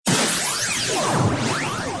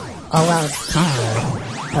old town,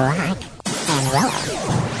 rock and roll.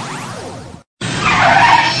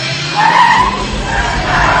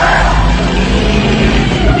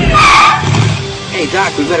 Hey,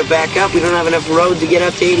 Doc, we better back up. We don't have enough road to get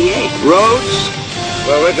up to 88. Roads?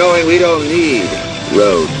 Where we're going, we don't need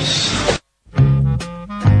roads.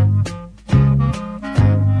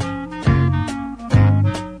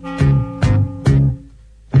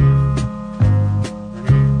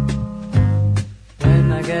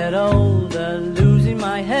 When I get older, losing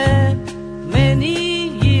my hair, many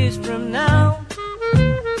years from now,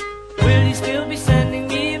 will you still be sending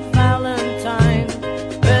me a Valentine?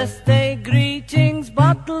 Birthday greetings,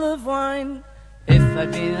 bottle of wine. If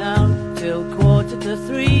I'd been out till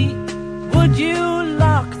 2:45, would you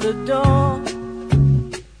lock the door?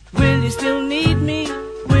 Will you still need me?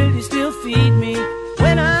 Will you still feed me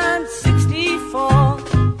when I'm 64?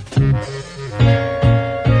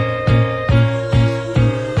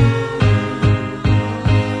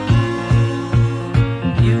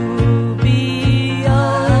 You'll be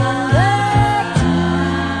older,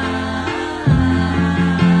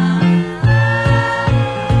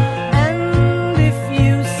 and if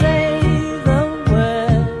you say the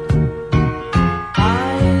word, I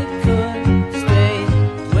could stay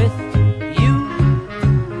with you.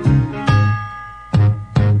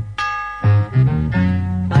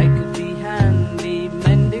 I could be handy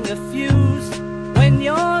mending a fuse when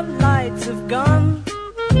your lights have gone.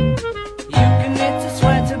 You can knit a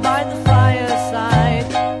sweater by the fireside.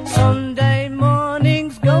 Sunday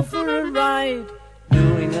mornings go for a ride,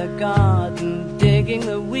 doing a garden, digging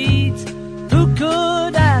the weeds. Who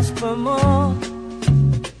could ask for more?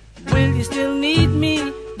 Will you still need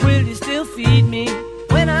me? Will you still feed me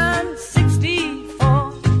when I'm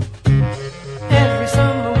 64? Every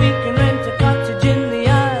summer we can rent a cottage in the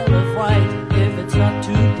Isle of Wight, if it's not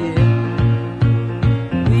too dear.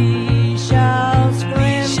 We shall scream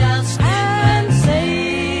and sing.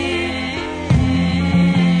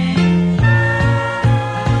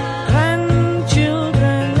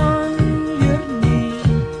 Grandchildren on your knee,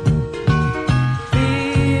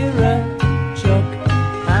 Vera, Chuck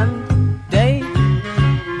and Dave.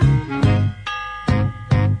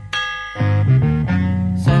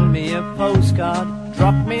 Send me a postcard,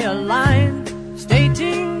 drop me a line,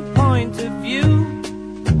 stating point of view.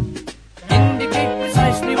 Indicate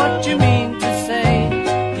precisely what you mean to say.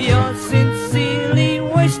 You're sincerely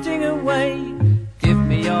wasting away. Give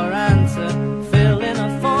me your answer, fill in a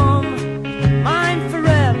form, mine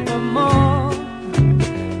forevermore.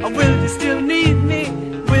 Or will you still need me?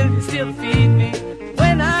 Will you still feed me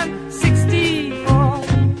when I'm 64?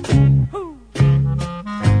 Woo.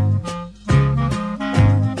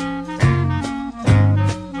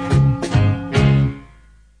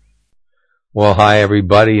 Well, hi,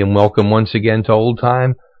 everybody, and welcome once again to Old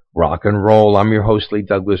Time Rock and Roll. I'm your host, Lee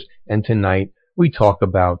Douglas, and tonight we talk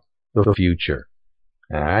about the future.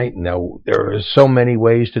 All right? Now, there are so many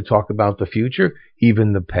ways to talk about the future,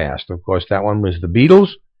 even the past. Of course, that one was the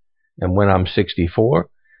Beatles, and When I'm 64,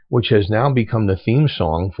 which has now become the theme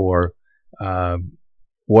song for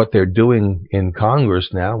what they're doing in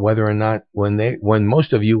Congress now, whether or not, when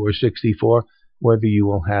most of you are 64, whether you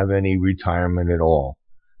will have any retirement at all.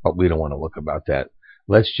 But we don't want to look about that.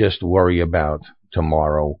 Let's just worry about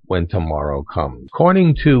tomorrow when tomorrow comes.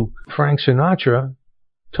 According to Frank Sinatra,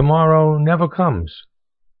 tomorrow never comes.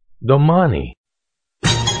 Domani.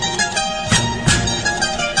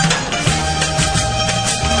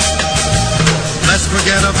 Let's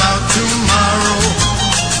forget about tomorrow.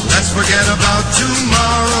 Let's forget about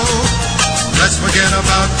tomorrow. Let's forget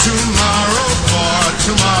about tomorrow, for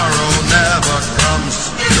tomorrow never comes.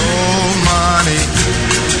 Domani.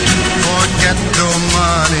 Forget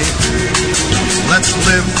Domani. Let's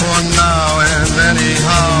live for now and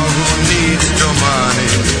anyhow, who needs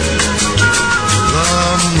Domani?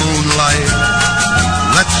 The moonlight,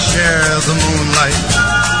 let's share the moonlight.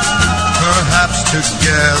 Perhaps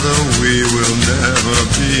together we will never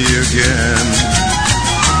be again.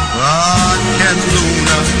 Ah, che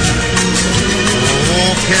luna,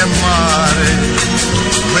 oh che mare,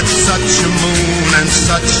 with such a moon and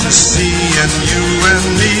such a sea and you and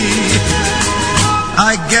me.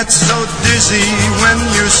 I get so dizzy when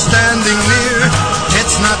you're standing near.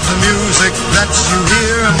 It's not the music that you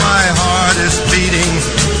hear. My heart is beating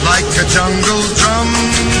like a jungle drum.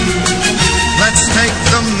 Let's take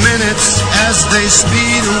the minutes as they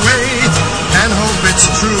speed away and hope it's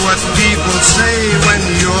true what people say. When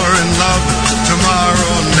you're in love,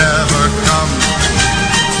 tomorrow never comes.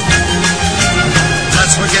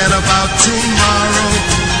 Let's forget about tomorrow.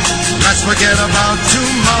 Let's forget about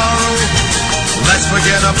tomorrow. Let's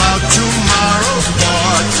forget about tomorrow,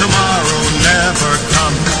 for tomorrow never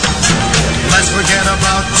comes. Let's forget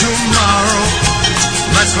about tomorrow.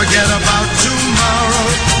 Let's forget about tomorrow.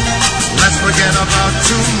 Let's forget about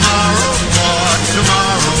tomorrow, for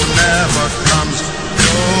tomorrow never comes.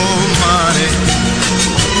 No money,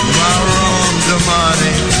 the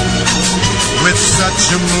money, with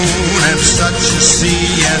such a moon and such a sea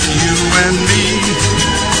and you and me.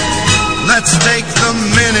 Let's take the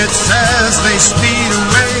minutes as they speed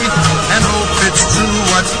away and hope it's true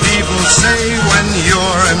what people say when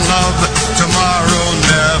you're in love. Tomorrow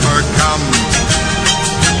never comes.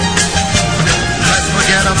 Let's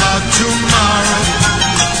forget about tomorrow.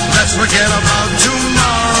 Let's forget about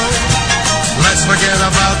tomorrow. Let's forget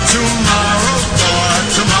about tomorrow, for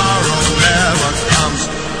tomorrow never comes.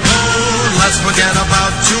 Oh, let's forget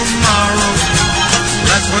about tomorrow.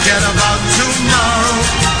 Let's forget about tomorrow.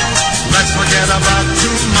 Let's forget about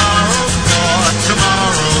tomorrow, for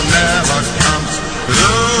tomorrow never comes.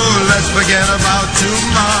 Oh, let's forget about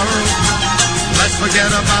tomorrow. Let's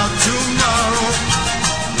forget about tomorrow.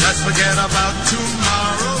 Let's forget about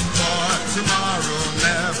tomorrow, for tomorrow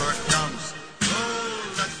never comes.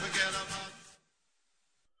 Oh, let's forget about...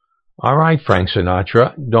 All right, Frank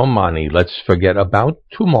Sinatra, Domani, let's forget about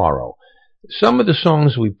tomorrow. Some of the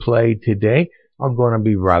songs we played today are going to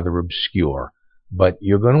be rather obscure, but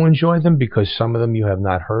you're going to enjoy them because some of them you have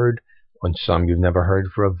not heard, and some you've never heard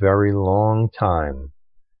for a very long time.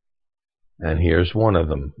 And here's one of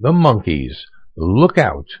them, the Monkees. Look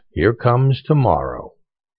out, here comes tomorrow.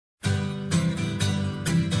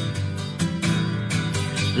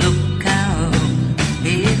 Look out,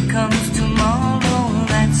 here comes tomorrow.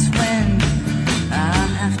 That's when I'll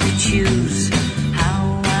have to choose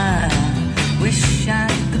how I wish I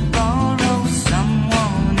could borrow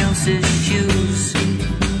someone else's shoes.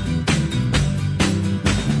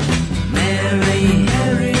 Mary,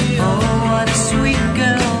 oh what a sweet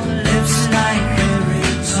girl, lips like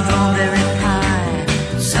strawberry pie.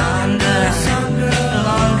 Sandra,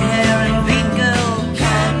 long hair and big girl,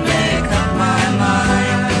 can't make up my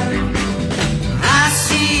mind. I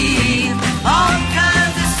see all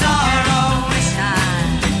kinds of sorrow, wish I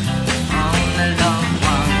only loved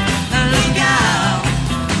one. Look out,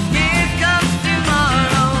 here comes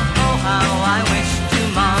tomorrow. Oh how I wish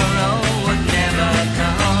tomorrow would never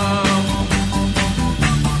come.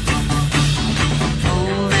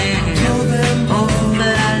 Told them, oh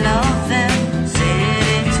that I love them,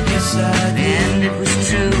 said it, yes I did, and it was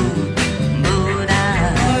true. But I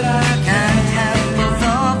can't have both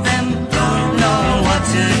of them, don't know what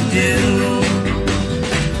to do.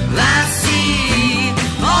 I see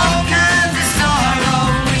all kinds of sorrow,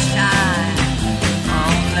 wish I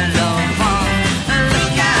only loved one.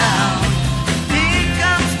 Look out, here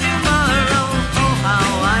comes tomorrow. Oh how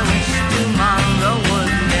I wish tomorrow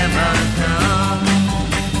would never come.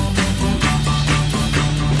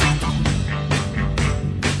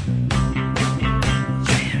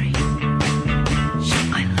 Jerry,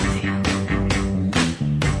 I love you.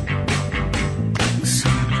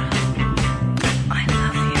 Sandra, I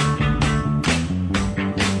love you.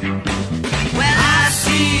 Well, I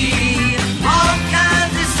see all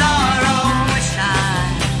kinds of sorrow, wish I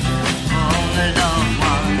only loved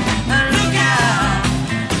one. Look out,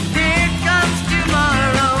 here comes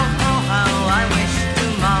tomorrow. Oh, how I wish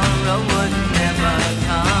tomorrow would never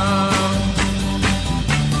come.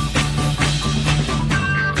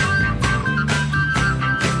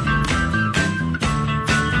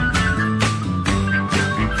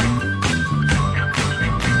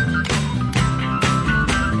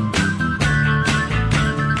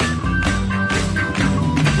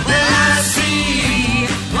 Well, I see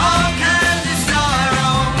all kinds of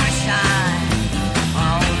sorrow, wish I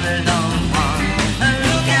only loved one.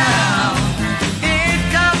 Look out, here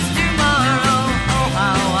comes tomorrow. Oh,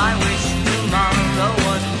 how I wish tomorrow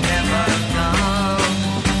would never come.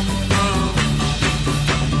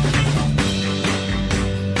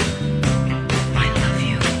 I love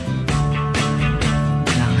you,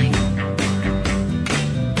 darling.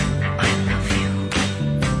 I love you.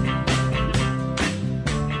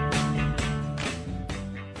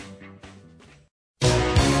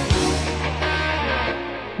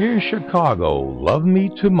 Here's Chicago, Love Me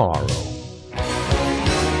Tomorrow.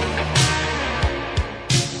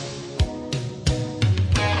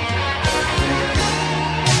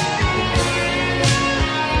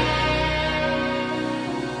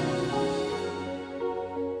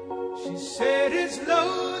 She said it's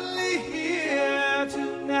lonely here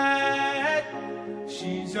tonight.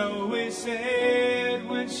 She's always sad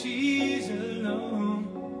when she's alone.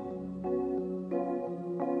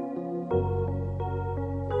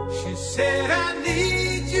 She said I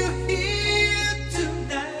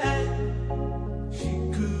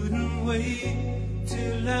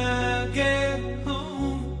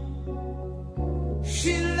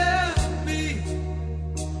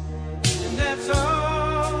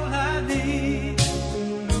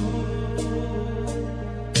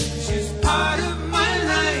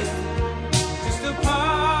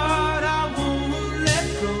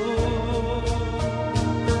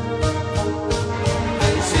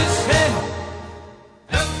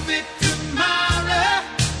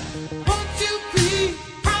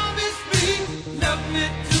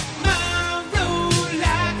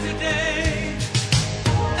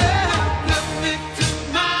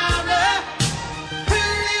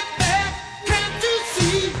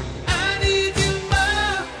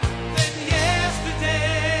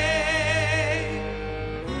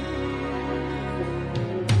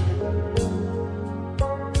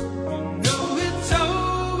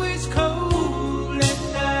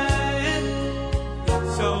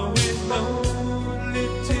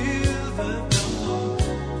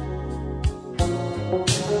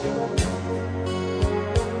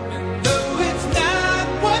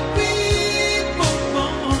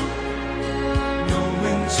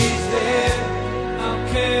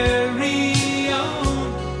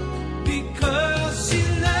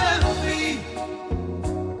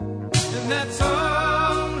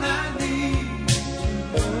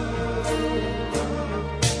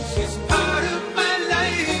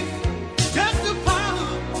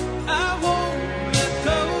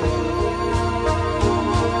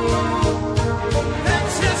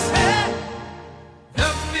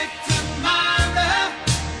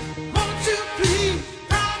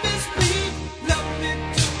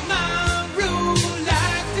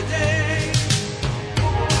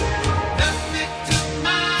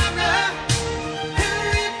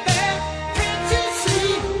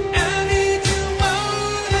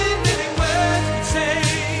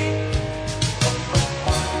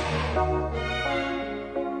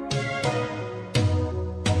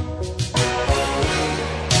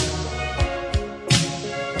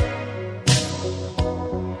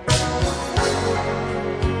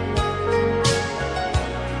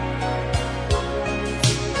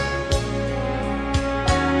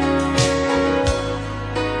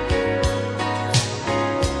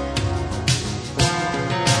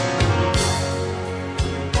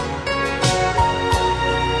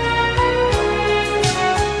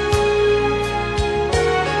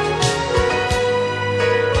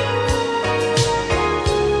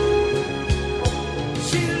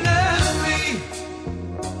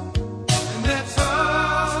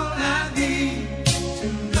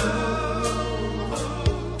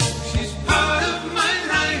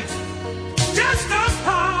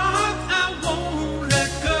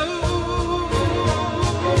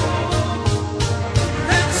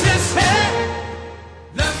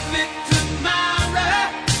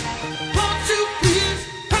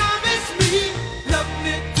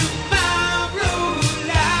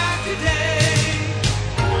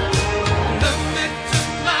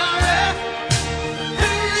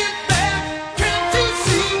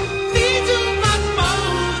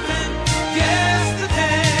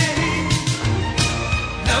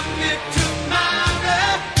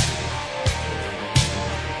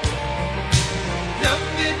Love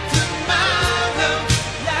me tomorrow,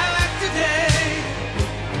 like today.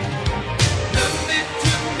 Love me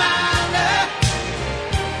tomorrow.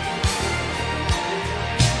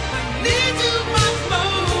 I need you much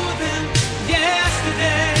more than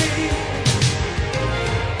yesterday.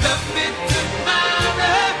 Love me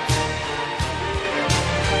tomorrow.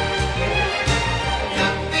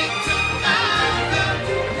 Love me tomorrow,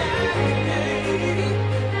 like today.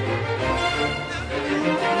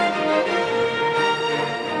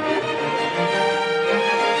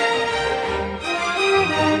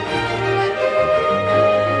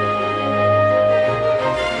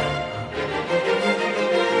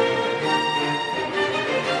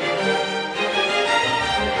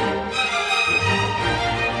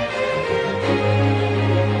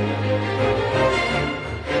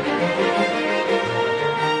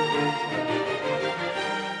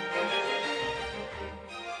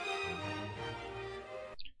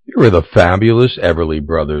 Here are the fabulous Everly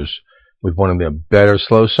Brothers with one of their better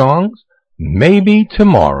slow songs, Maybe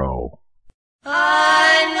Tomorrow.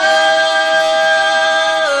 I know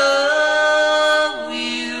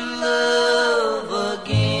we'll love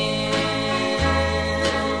again,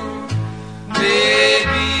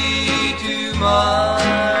 maybe tomorrow.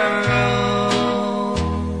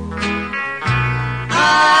 I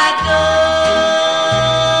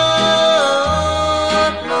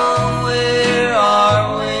don't know where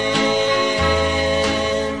or when,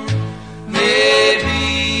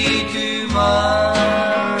 maybe tomorrow.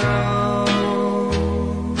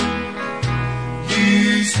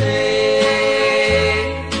 You say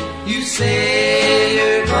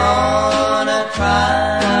you're gonna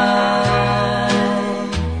try,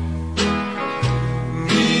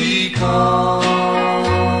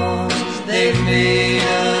 because they made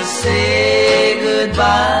us say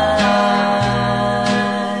goodbye.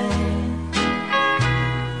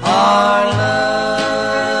 Our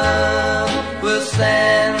love will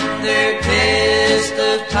stand their test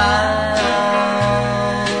of time,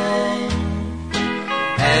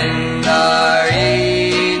 and our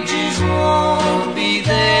ages won't be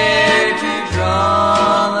there to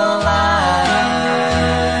draw the line.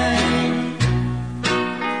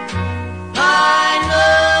 I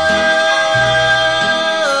know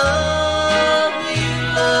we'll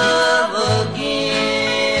love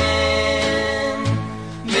again,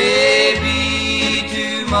 maybe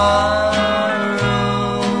tomorrow,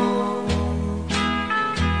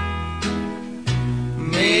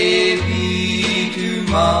 maybe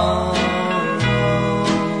tomorrow.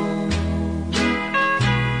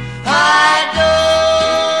 I don't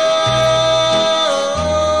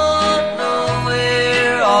know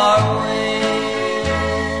where or when,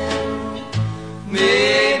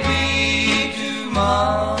 maybe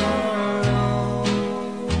tomorrow,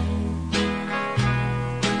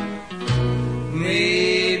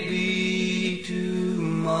 maybe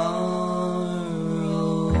tomorrow.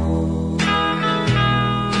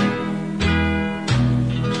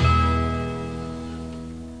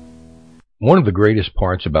 One of the greatest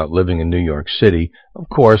parts about living in New York City, of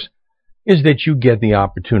course, is that you get the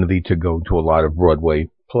opportunity to go to a lot of Broadway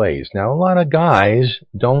plays. Now, a lot of guys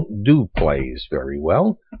don't do plays very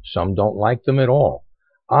well. Some don't like them at all.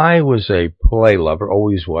 I was a play lover,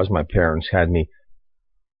 always was. My parents had me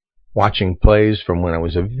watching plays from when I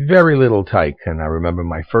was a very little tyke, and I remember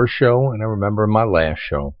my first show and I remember my last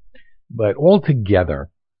show. But altogether,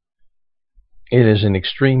 it is an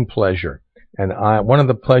extreme pleasure. And one of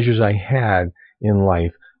the pleasures I had in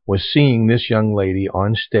life was seeing this young lady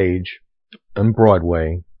on stage on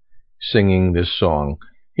Broadway singing this song.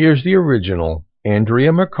 Here's the original,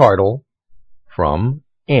 Andrea McArdle from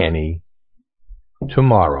Annie,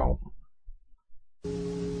 Tomorrow.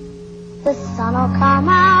 The sun'll come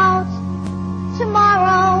out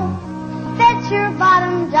tomorrow. Bet your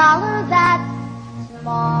bottom dollar that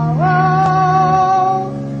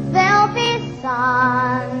tomorrow there'll be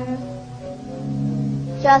sun.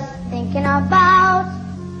 Just thinking about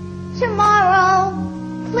tomorrow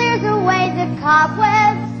clears away the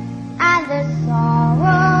cobwebs and the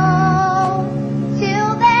sorrow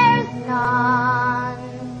till there's none.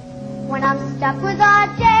 When I'm stuck with a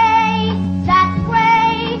day that's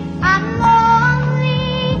gray and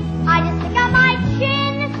lonely, I just stick out my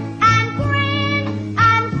chin and grin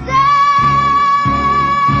and say,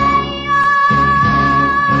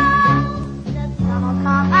 oh, the sun will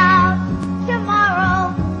come out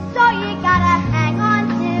tomorrow, so you gotta hang on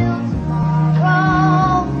till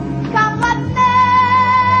tomorrow. Come what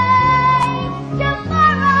may,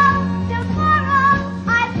 tomorrow, tomorrow, I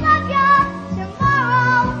love you,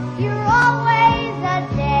 tomorrow, you're always a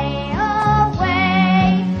day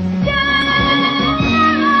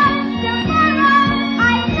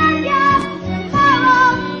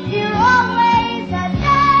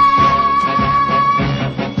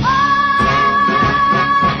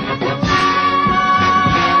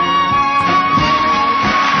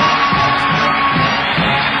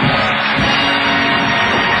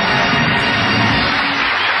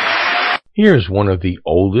Here's one of the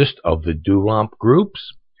oldest of the doo-wop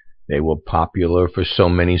groups. They were popular for so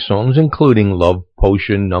many songs, including Love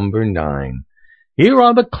Potion number 9. Here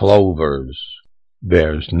are the Clovers.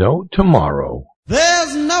 There's no tomorrow.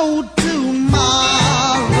 There's no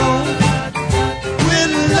tomorrow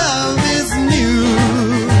when love is new.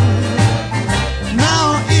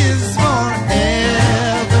 Now is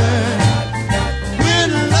forever when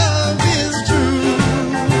love is true.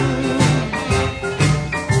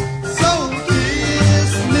 So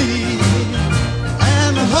kiss me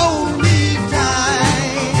and hold me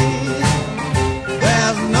tight.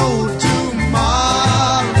 There's no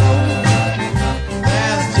tomorrow.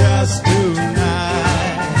 There's just tonight.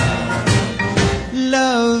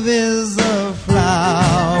 Love is a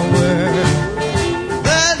flower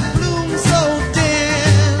that blooms so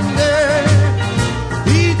tender.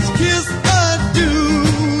 Each kiss a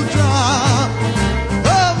dewdrop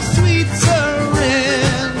of sweet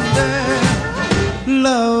surrender.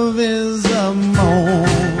 Love is a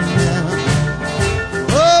moment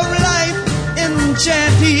of life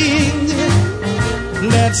enchanting.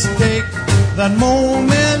 Let's take that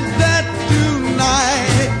moment that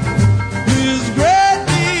tonight is great.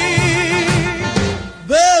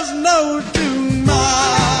 There's no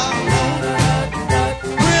tomorrow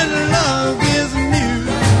when love is new.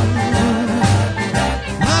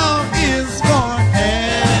 Now is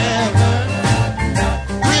forever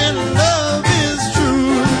when love is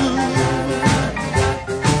true.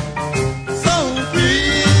 So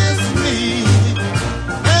kiss me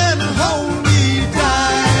and hold me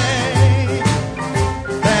tight.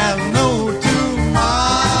 There's no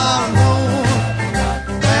tomorrow.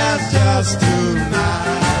 There's just tonight.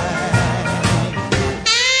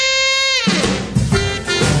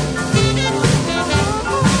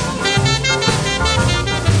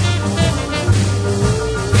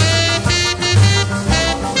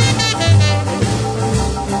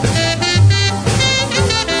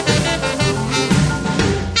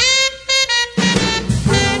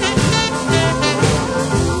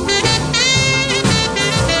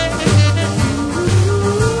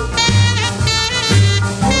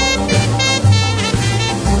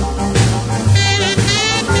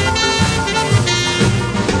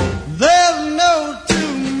 There's no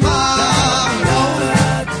tomorrow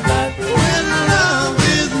when love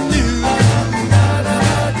is new.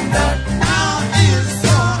 Now is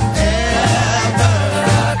forever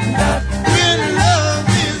when love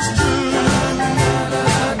is true.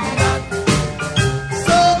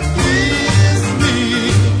 So kiss me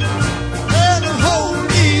and hold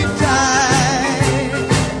me tight.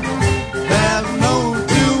 There's no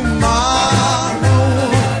tomorrow.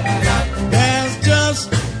 There's just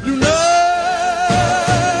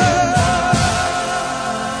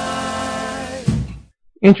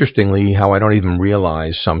Interestingly, how I don't even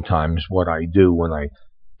realize sometimes what I do when I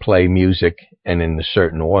play music and in a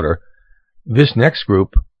certain order. This next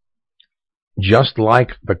group, just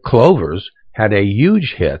like the Clovers, had a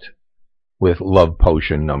huge hit with Love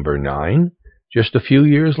Potion number 9 just a few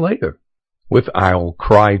years later. With I'll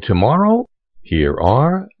Cry Tomorrow, here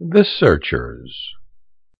are the Searchers.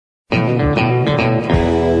 I'll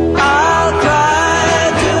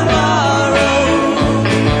cry tomorrow.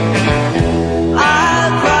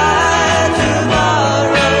 I'll cry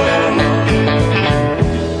tomorrow.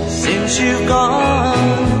 Since you've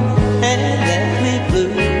gone and left me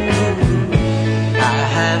blue, I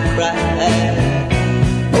have cried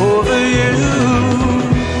over you,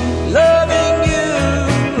 loving you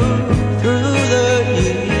through the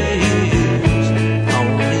years.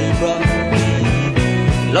 Only brought me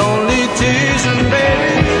lonely tears, and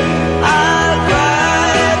baby, I'll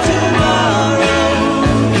cry tomorrow.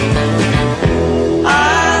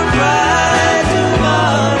 I'll cry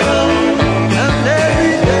tomorrow, and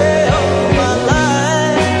every day of my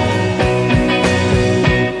life,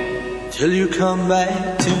 till you come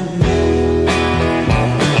back to me.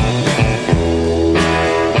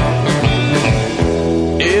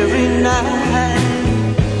 Every night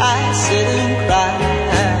I sit and cry.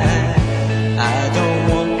 I don't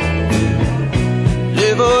want to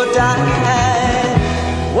live or die,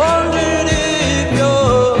 wondering if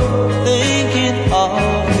you're thinking of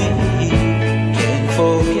me. Can't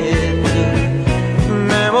forget the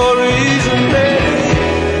memories, and baby,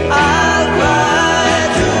 I'll cry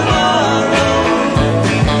tomorrow.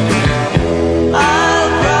 I'll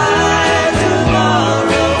cry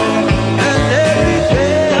tomorrow, and every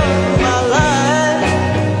day of my life,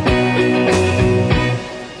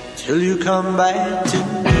 till you come back to me.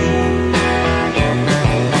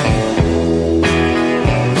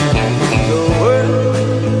 The world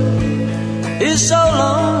is so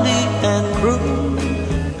lonely and cruel.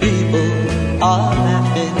 People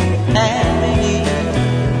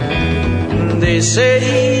They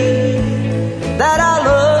say that our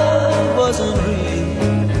love wasn't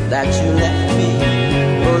real, that you left me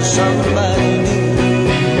for somebody new.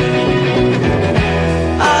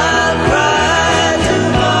 I'll cry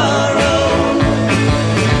tomorrow,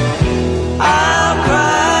 I'll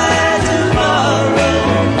cry tomorrow,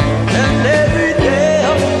 and every day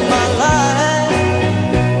of my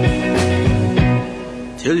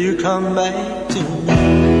life, till you come back to me.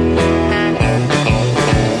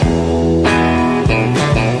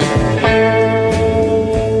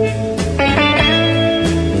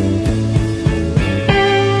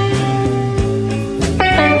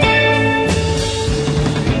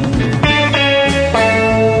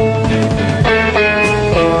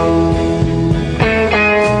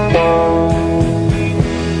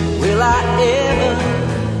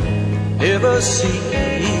 See,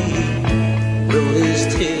 will these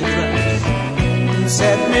teardrops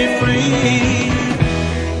set me free?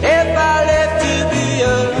 If I live to be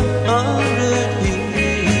 100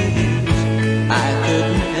 years, I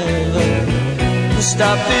couldn't ever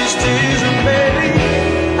stop these tears, and baby,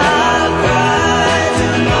 I'll cry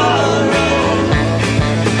tomorrow,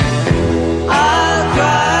 I'll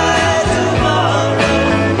cry tomorrow,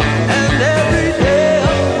 and every day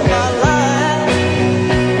of my life,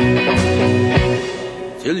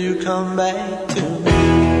 till you come back to me.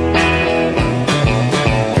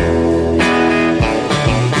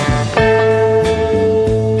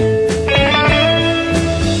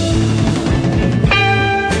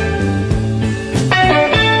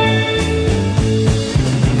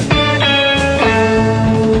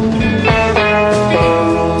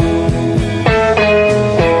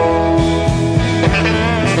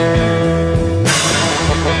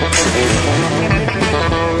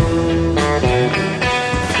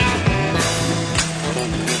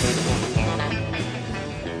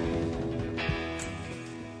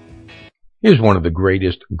 Here's one of the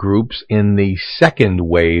greatest groups in the second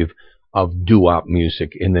wave of doo-wop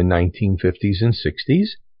music in the 1950s and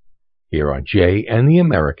 60s. Here are Jay and the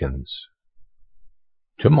Americans.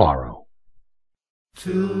 Tomorrow.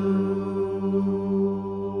 Tomorrow,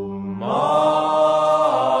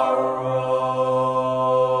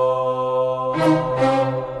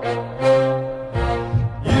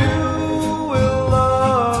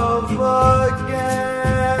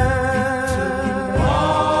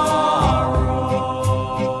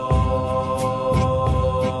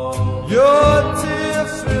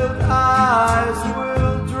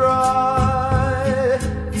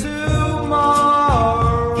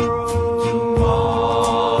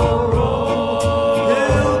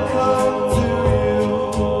 he'll come to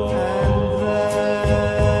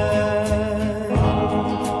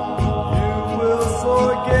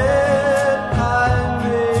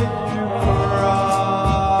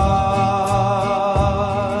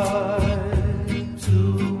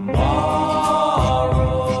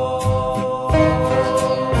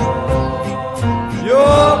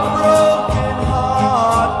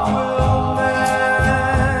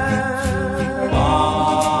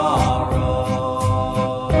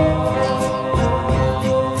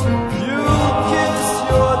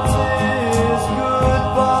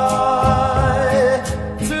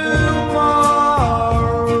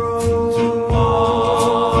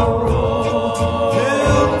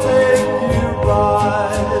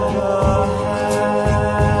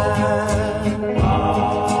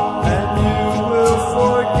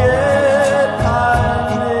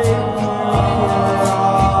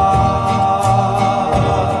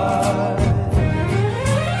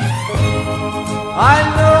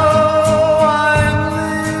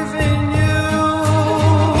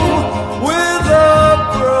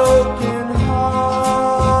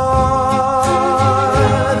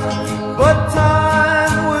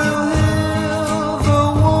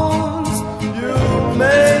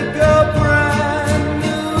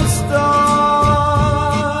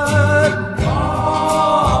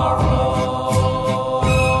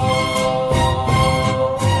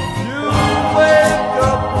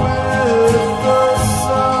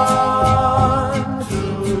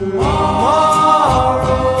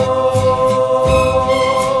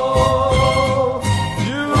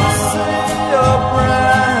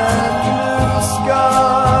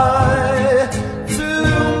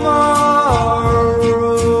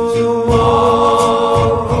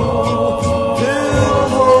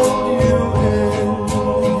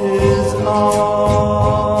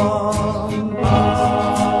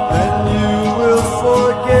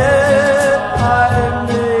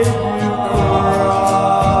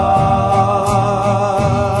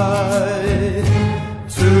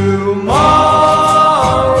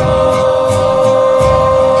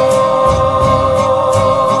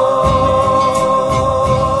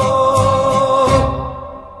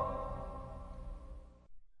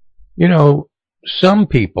know, some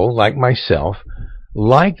people, like myself,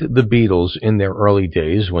 liked the Beatles in their early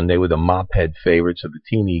days when they were the mop-head favorites of the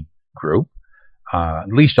teeny group. At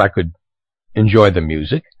least I could enjoy the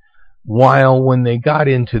music. While when they got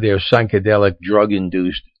into their psychedelic,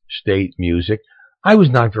 drug-induced state music, I was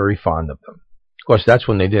not very fond of them. Of course, that's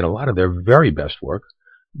when they did a lot of their very best work,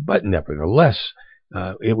 but nevertheless,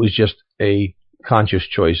 it was just a conscious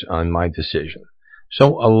choice on my decision.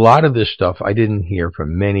 So a lot of this stuff I didn't hear for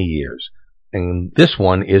many years, and this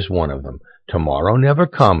one is one of them. Tomorrow Never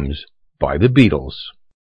Comes by the Beatles.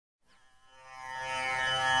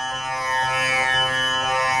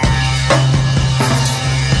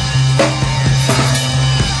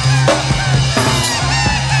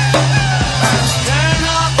 Turn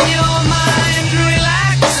off your mind,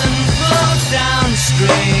 relax and float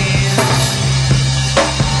downstream.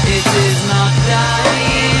 It is not dying.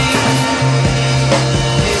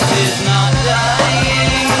 It is not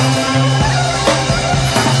dying.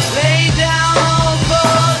 Lay down all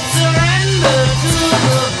thoughts, surrender to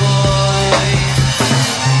the void.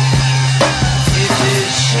 It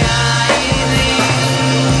is shining.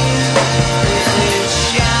 It is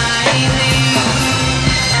shining.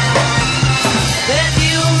 That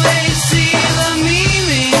you may see the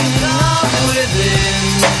meaning of within.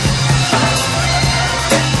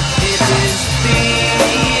 It is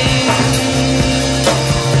being.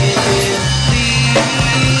 It is being.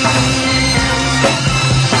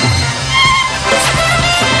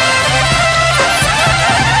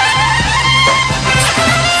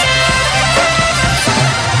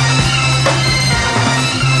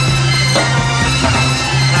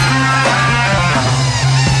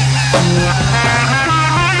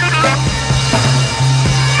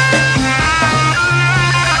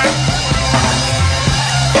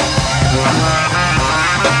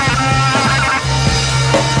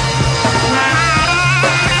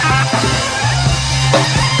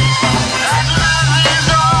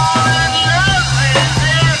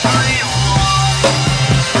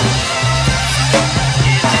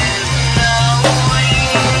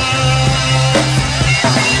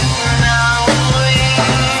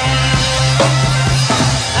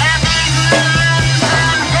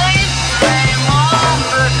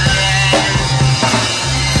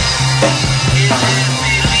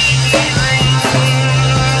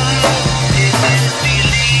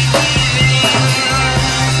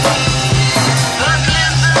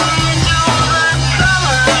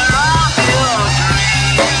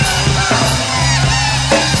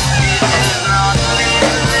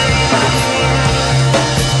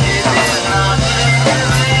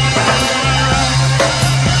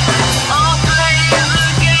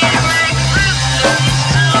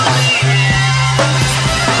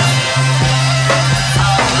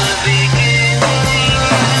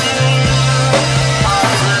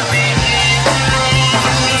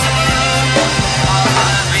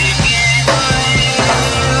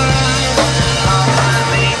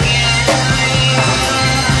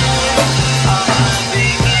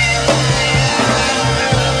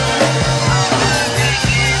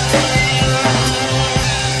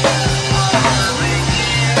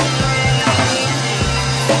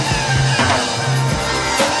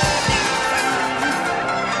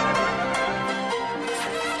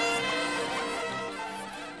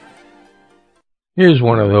 Here's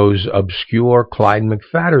one of those obscure Clyde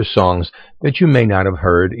McPhatter songs that you may not have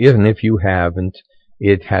heard. Even if you haven't,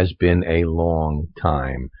 it has been a long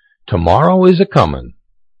time. Tomorrow is a-comin'.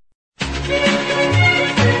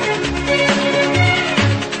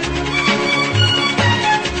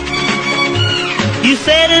 You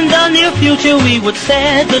said in the near future we would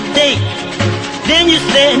set the date. Then you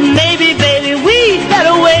said maybe, baby, we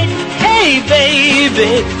better wait. Hey,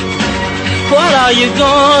 baby, what are you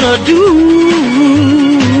gonna do?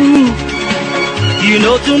 You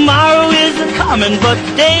know tomorrow is coming, but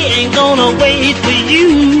today ain't gonna wait for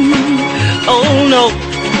you. Oh no.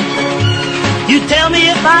 You tell me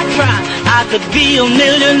if I try, I could be a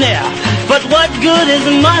millionaire. But what good is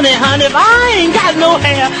money, honey, if I ain't got no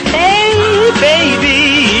hair? Hey,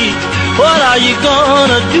 baby, what are you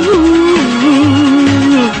gonna do?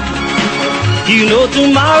 You know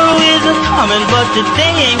tomorrow is coming, but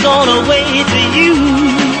today ain't gonna wait for you.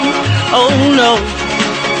 Oh no.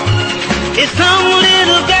 If some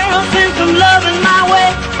little girl sends some loving my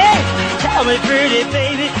way, hey, tell me pretty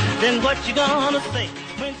baby, then what you gonna say?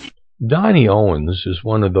 Donnie Owens is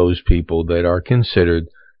one of those people that are considered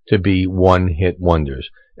to be one-hit wonders.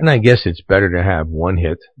 And I guess it's better to have one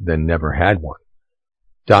hit than never had one.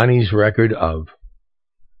 Donnie's record of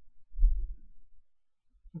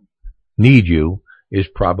Need You is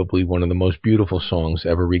probably one of the most beautiful songs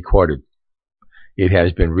ever recorded. It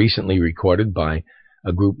has been recently recorded by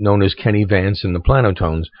a group known as Kenny Vance and the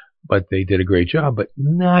Planotones, but they did a great job, but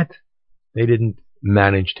they didn't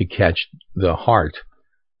manage to catch the heart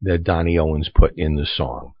that Donnie Owens put in the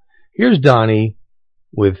song. Here's Donnie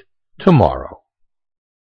with Tomorrow.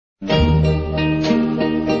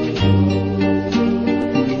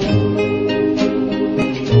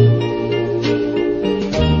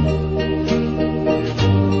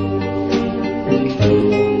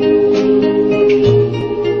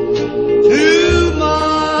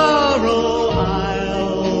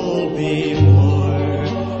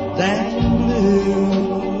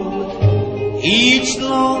 Each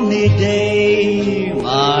lonely day,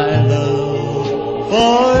 my love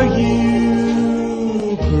for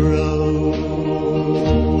you grows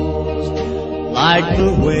like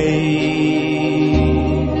the waves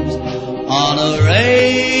on a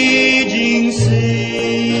raging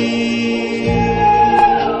sea.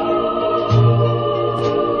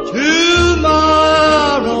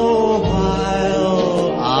 Tomorrow,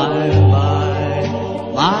 while I'm by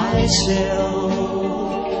myself,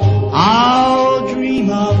 I'll dream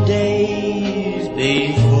of days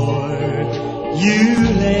before you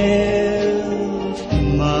left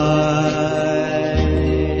my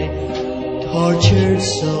tortured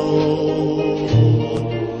soul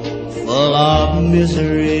full of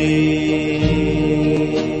misery.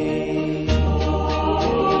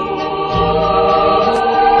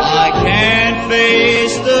 I can't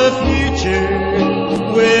face the future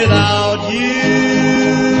without you.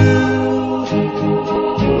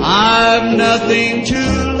 I've nothing to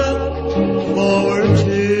look forward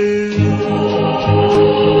to.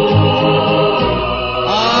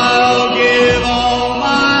 I'll give all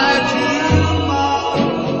my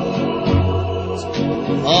tomorrows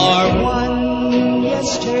for one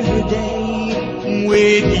yesterday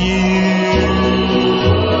with you.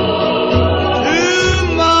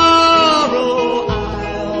 Tomorrow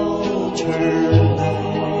I'll turn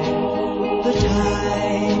back the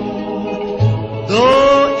time, though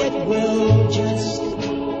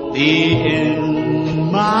be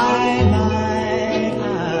in my mind.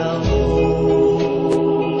 I'll hold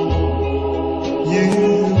you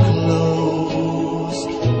close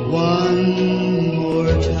one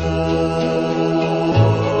more time.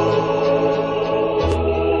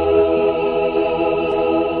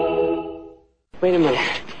 Wait a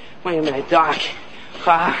minute, Doc.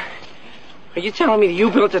 Are you telling me that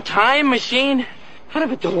you built a time machine out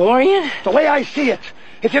of a DeLorean? The way I see it,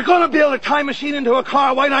 if you're gonna build a time machine into a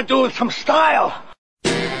car, why not do it with some style?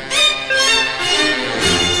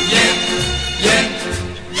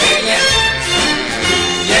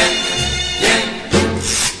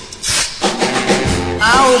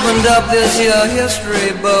 I opened up this here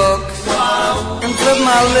history book and flipped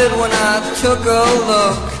my lid when I took a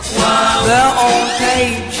look. There on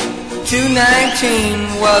page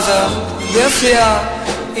 219 was this here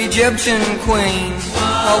Egyptian queen.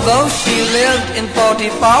 Although she lived in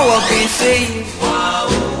 44 BC,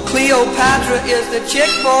 Cleopatra is the chick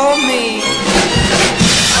for me.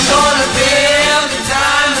 I'm gonna build a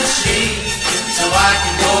time machine so I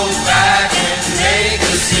can go back and make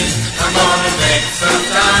a scene. I'm gonna make some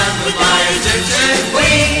time with my Egyptian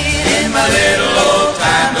queen in my little old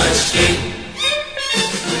time machine.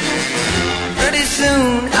 Pretty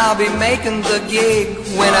soon I'll be making the gig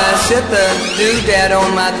when I sit the doodad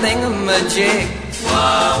on my thingamajig.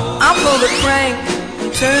 I'll pull the crank,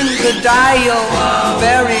 turn the dial.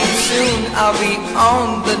 Very soon I'll be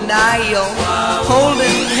on the Nile,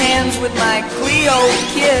 holding hands with my Cleo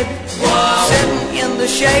kid, sitting in the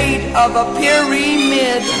shade of a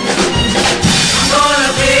pyramid. I'm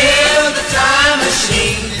gonna build a time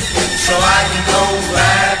machine so I can go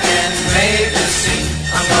back and make a scene.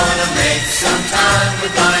 I'm gonna make some time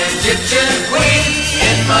with my Egyptian queen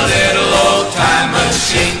in my little old time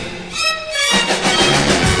machine.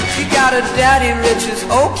 She got a daddy rich as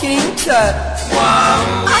old King Tut.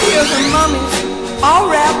 I hear her mummies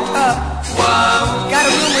all wrapped up. Got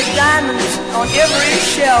a room with diamonds on every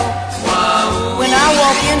shelf. When I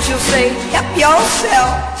walk in she'll say, help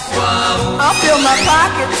yourself. I'll fill my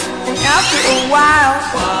pockets and after a while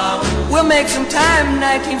we'll make some time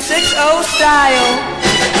 1960 style.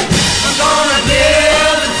 I'm gonna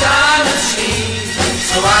build a time machine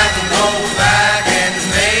so I can go back and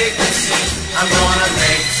make a scene. I'm gonna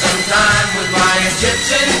make some time with my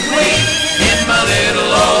Egyptian queen in my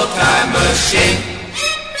little old time machine.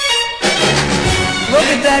 Look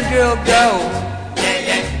at that girl go,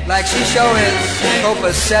 like she sure is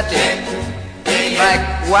copacetic. Like,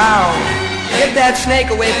 wow, get that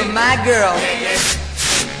snake away from my girl.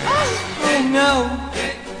 Oh no,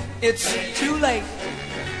 it's too late.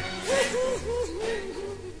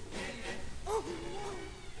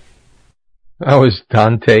 That was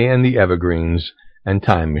Dante and the Evergreens and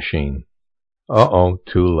Time Machine. Uh-oh,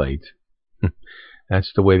 too late.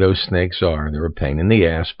 That's the way those snakes are. They're a pain in the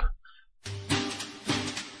ass.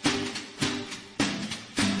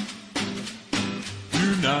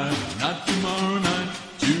 Tonight, not tomorrow night.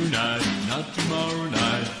 Tonight, not tomorrow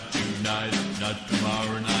night. Tonight, not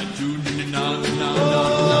tomorrow night. Tonight, not tomorrow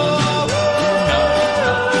night.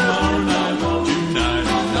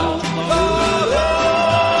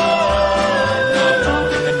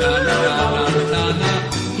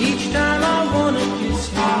 Each time I wanna kiss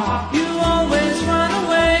you, you always run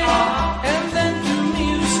away, and then to me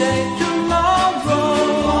you say tomorrow.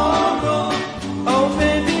 Oh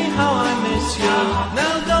baby, how I miss you.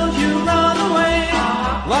 Now don't you run away.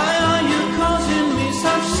 Why are you causing me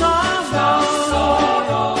such sorrow?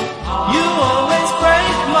 You always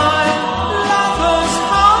break my lover's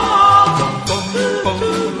heart.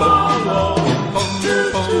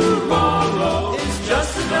 Tomorrow is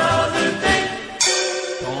just another day.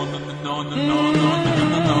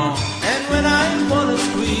 And when I wanna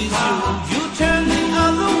squeeze you, you turn the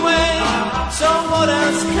other way. So what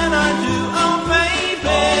else can I do, oh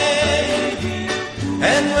baby?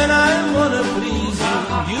 And when I wanna please you,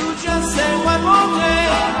 you just say one more day.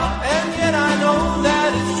 And yet I know that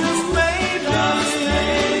it's just maybe.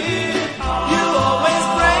 You always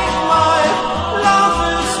break my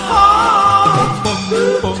lover's heart.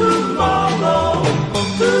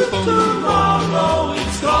 Tomorrow,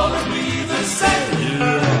 it's gonna be the same.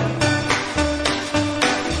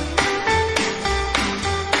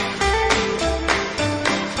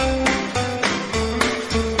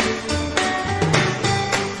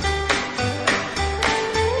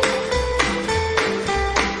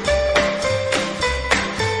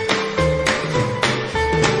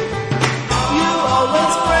 You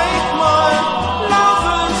always break my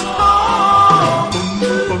lover's heart.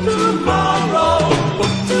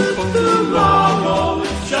 Tomorrow,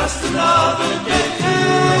 it's just another day.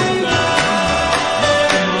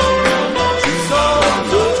 So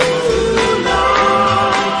tonight,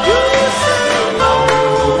 you say no,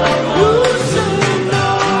 you say no.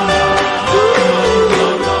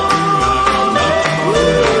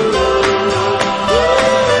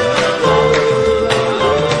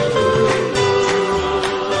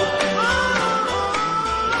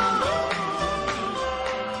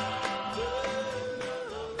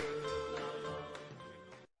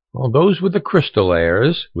 Well, those were the Crystal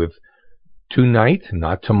Airs with Tonight,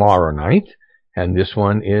 Not Tomorrow Night. And this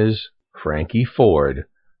one is Frankie Ford,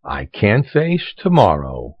 I Can't Face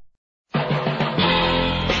Tomorrow.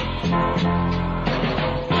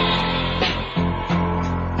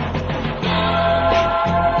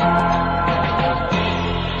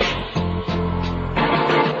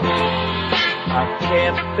 I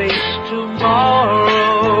can't face tomorrow.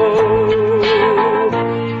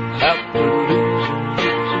 After losing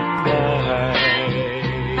you tonight,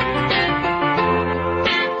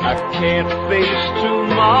 I can't face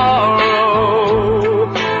tomorrow.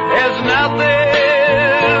 There's nothing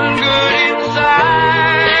good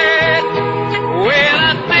inside. When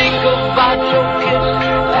I think about your kiss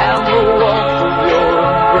and the warmth of your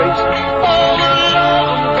embrace, all the love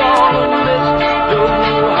I'm gonna miss, don't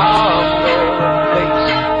know how I'm gonna face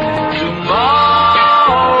tomorrow.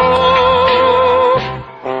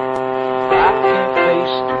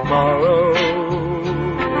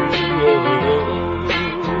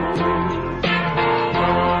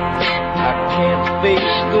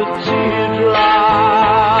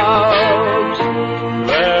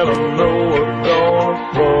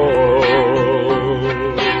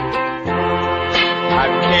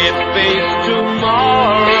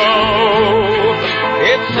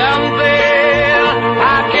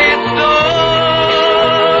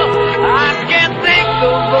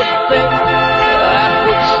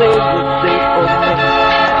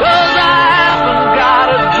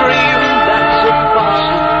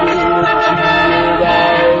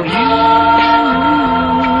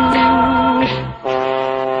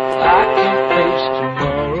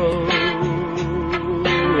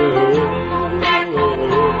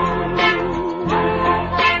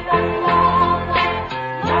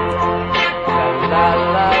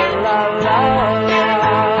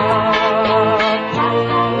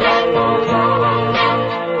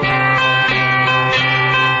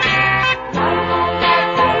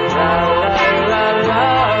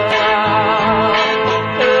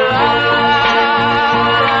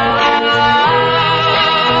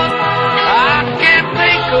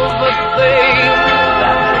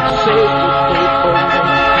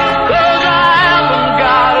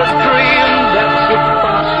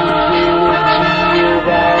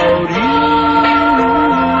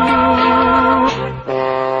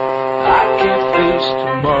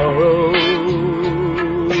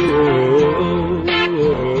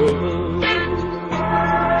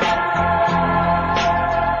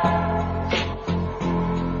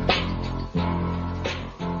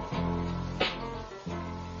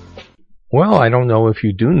 Well, I don't know if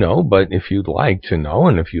you do know, but if you'd like to know,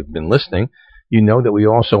 and if you've been listening, you know that we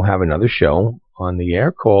also have another show on the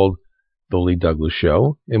air called The Lee Douglas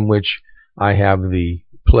Show, in which I have the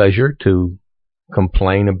pleasure to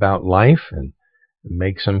complain about life and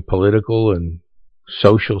make some political and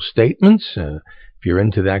social statements, if you're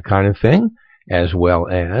into that kind of thing, as well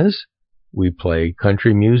as we play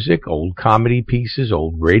country music, old comedy pieces,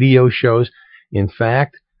 old radio shows. In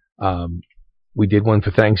fact, we did one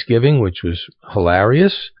for Thanksgiving, which was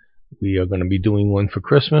hilarious. We are going to be doing one for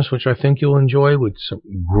Christmas, which I think you'll enjoy, with some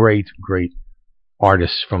great, great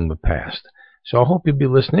artists from the past. So I hope you'll be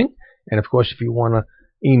listening. And of course, if you want to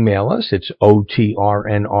email us, it's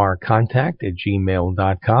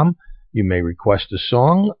otrnrcontact@gmail.com. You may request a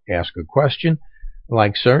song, ask a question,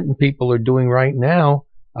 like certain people are doing right now.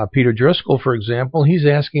 Peter Driscoll, for example, he's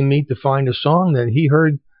asking me to find a song that he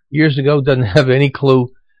heard years ago, doesn't have any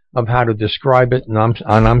clue of how to describe it, and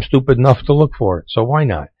I'm stupid enough to look for it. So why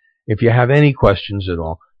not? If you have any questions at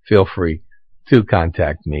all, feel free to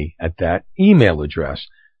contact me at that email address.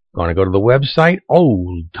 Going to go to the website,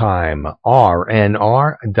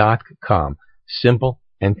 oldtimernr.com. Simple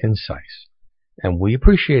and concise. And we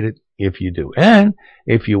appreciate it if you do. And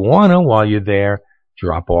if you want to, while you're there,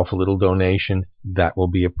 drop off a little donation. That will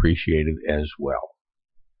be appreciated as well.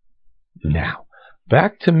 Now,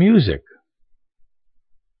 back to music.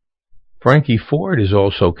 Frankie Ford is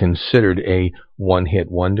also considered a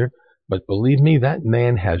one-hit wonder, but believe me, that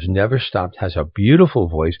man has never stopped, has a beautiful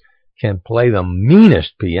voice, can play the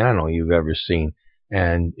meanest piano you've ever seen.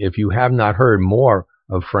 And if you have not heard more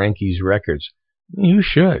of Frankie's records, you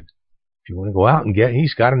should. If you want to go out and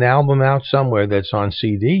he's got an album out somewhere that's on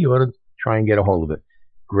CD, you ought to try and get a hold of it.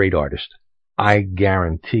 Great artist. I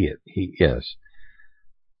guarantee it, he is.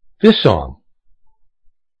 This song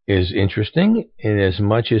is interesting in as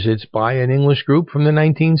much as it's by an English group from the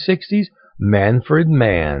 1960s, Manfred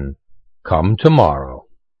Mann. Come Tomorrow.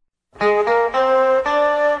 If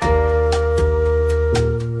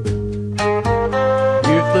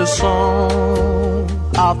the song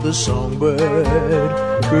of the songbird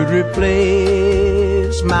could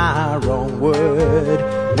replace my wrong word,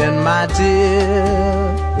 then my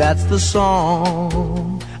dear, that's the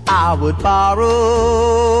song I would borrow.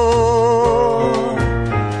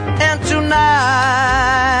 And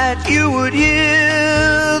tonight you would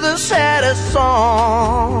hear the saddest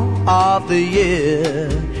song of the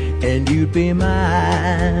year, and you'd be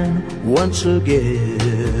mine once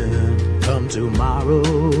again come tomorrow.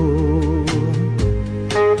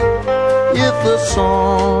 If the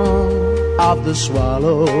song of the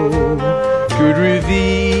swallow could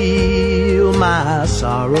reveal my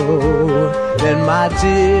sorrow, then my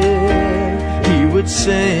dear, he would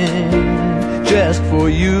sing just for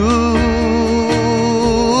you.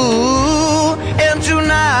 And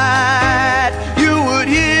tonight you would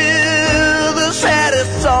hear the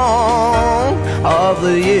saddest song of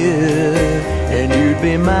the year, and you'd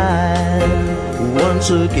be mine once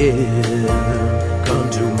again come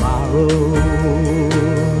tomorrow.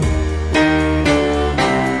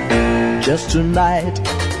 Just tonight,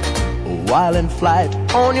 while in flight,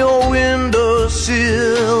 on your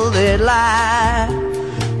windowsill they'd lie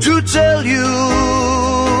to tell you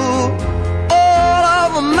all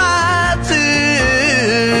of my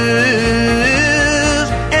tears.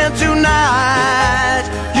 And tonight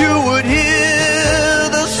you would hear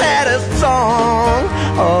the saddest song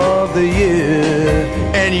of the year,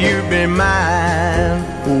 and you'd be mine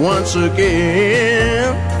once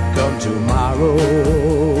again come tomorrow.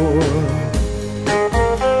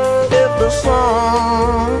 If the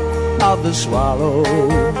song of the swallow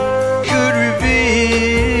could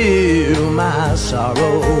reveal my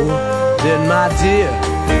sorrow, then my dear,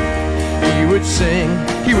 he would sing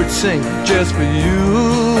just for you.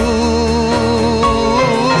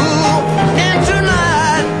 And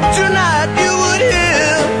tonight you would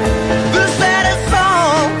hear the saddest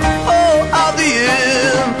song of the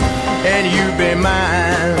year, and you'd be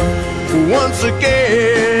mine once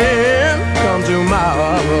again come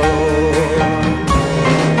tomorrow.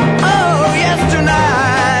 Oh yes,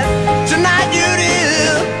 tonight you'd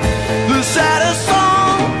hear the saddest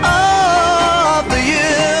song of the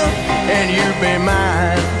year, and you'd be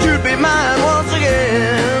mine once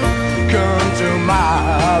again come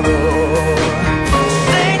tomorrow.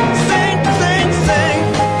 Sing, sing, sing, sing,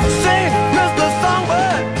 sing, Mr.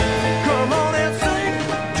 Songbird, come on and sing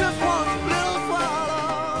just one little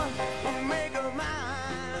swallow, make a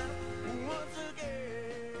mine once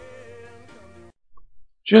again.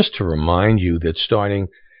 Just to remind you that starting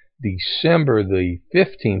December the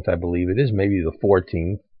 15th, I believe it is, maybe the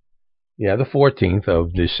 14th, the 14th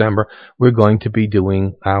of December, we're going to be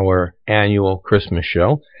doing our annual Christmas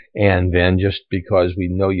show. And then just because we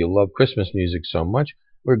know you love Christmas music so much,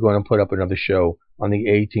 we're going to put up another show on the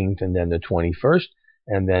 18th and then the 21st.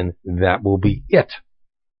 And then that will be it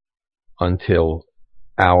until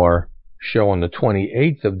our show on the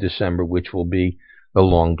 28th of December, which will be the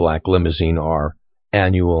Long Black Limousine, our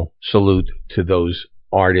annual salute to those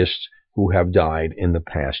artists who have died in the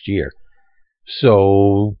past year.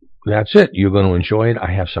 So that's it. You're going to enjoy it.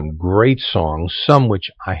 I have some great songs, some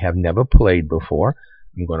which I have never played before.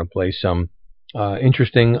 I'm going to play some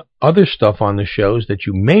interesting other stuff on the shows that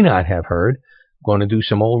you may not have heard. I'm going to do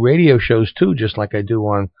some old radio shows too, just like I do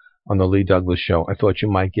on the Lee Douglas Show. I thought you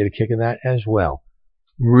might get a kick of that as well.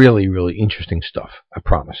 Really, really interesting stuff, I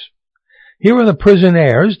promise. Here are the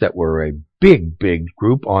Prisonaires that were a big, big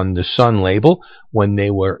group on the Sun label when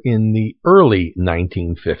they were in the early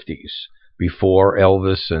 1950s, before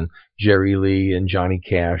Elvis and Jerry Lee and Johnny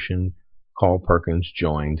Cash and Carl Perkins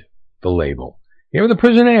joined the label. Here are the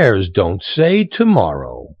Prisonaires, Don't Say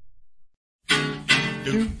Tomorrow.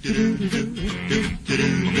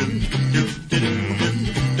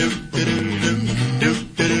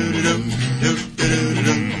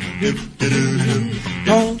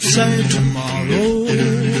 Don't say tomorrow,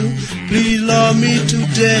 please love me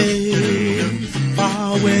today.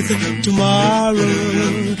 Far with tomorrow,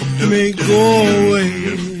 you may go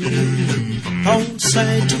away. Don't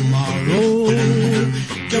say tomorrow,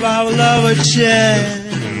 give our love a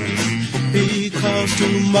chance, because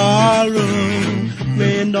tomorrow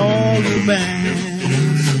may no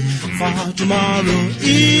romance. For tomorrow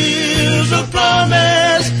is a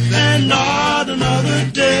promise and not another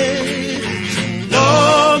day.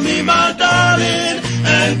 Love me, my darling,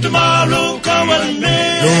 and tomorrow come with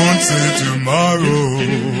me. Don't say tomorrow,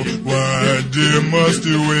 why dear must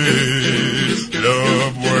you wait?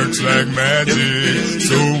 Love works like magic,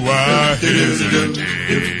 so why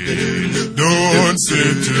hesitate? Don't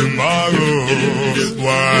say tomorrow,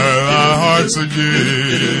 while our hearts are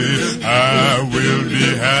gay. I will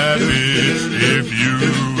be happy if you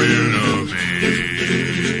will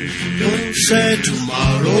obey. Don't say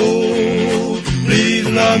tomorrow, please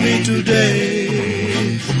love me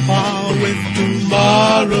today. Far with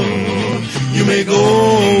tomorrow, you may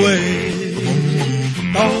go away.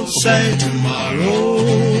 Don't say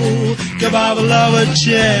tomorrow, give our love a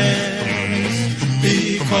chance,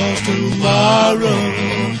 because tomorrow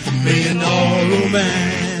may no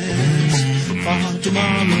romance. For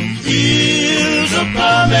tomorrow is a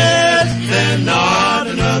promise and not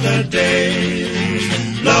another day.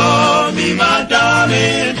 Love me, my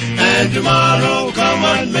darling, and tomorrow come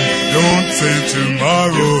with me. Don't say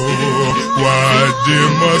tomorrow, why dear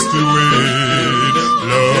must you wait?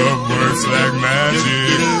 Love works like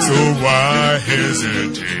magic, so why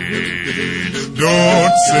hesitate?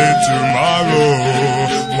 Don't say tomorrow,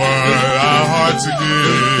 while our hearts are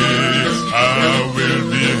gay. I will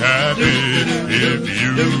be happy if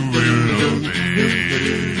you will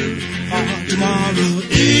obey. Tomorrow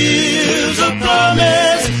is a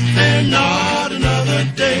promise and not another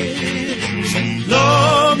day. So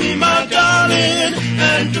love me, my darling,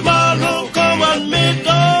 and tomorrow come with me.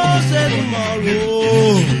 Don't say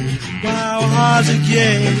tomorrow, while our hearts are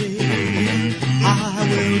gay. I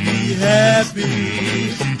will be happy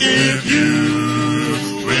if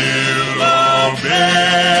you will obey.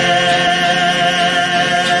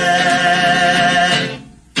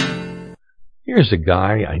 Here's a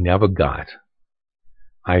guy I never got.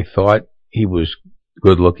 I thought he was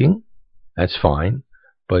good looking. That's fine.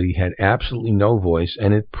 But he had absolutely no voice,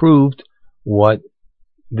 and it proved what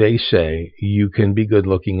they say. You can be good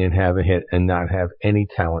looking and have a hit and not have any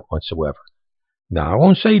talent whatsoever. Now, I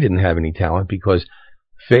won't say he didn't have any talent, because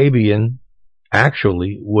Fabian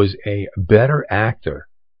actually was a better actor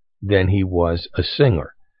than he was a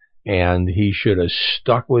singer. And he should have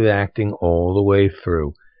stuck with acting all the way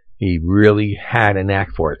through. He really had an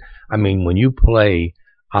knack for it. I mean, when you play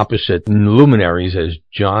opposite luminaries as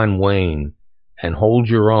John Wayne and hold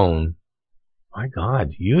your own, my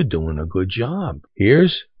God, you're doing a good job.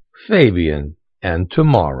 Here's Fabian and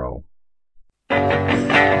Tomorrow. Tomorrow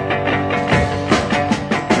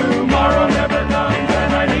never comes,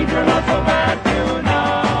 and I need your love so bad tonight.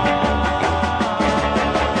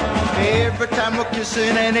 Every time we're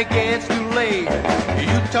kissing and it gets too late,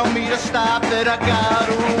 you tell me to stop, that I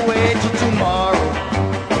gotta wait till tomorrow.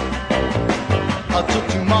 Till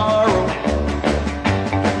tomorrow.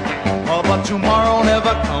 Oh, but tomorrow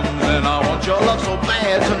never comes, and I want your love so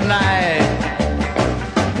bad tonight.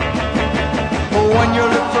 Oh, when your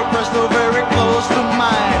lips are pressed so very close to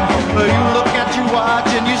mine, you look at your watch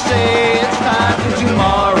and you say it's time for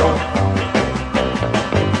tomorrow.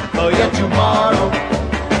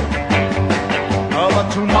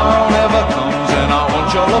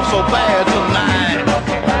 so bad tonight.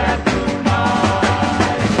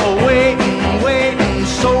 Waiting,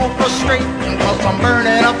 so frustrating, 'cause I'm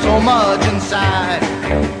burning up so much inside.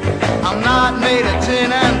 I'm not made of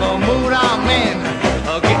tin, and the mood I'm in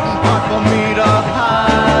getting hard for me to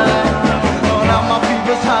hide. Oh, now my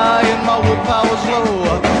fever's high and my willpower's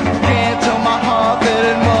low. Can't tell my heart that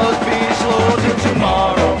it must be slow till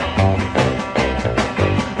tomorrow.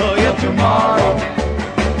 Oh yeah, tomorrow.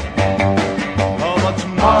 Oh, but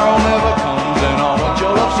tomorrow never comes, and I want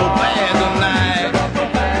your love so bad tonight.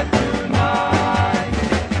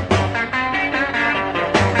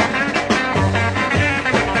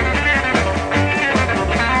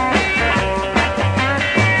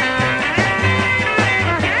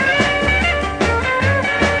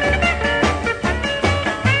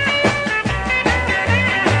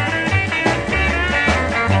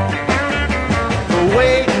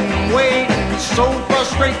 Waiting, so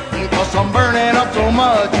frustrating, 'cause I'm burning up so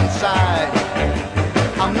much inside.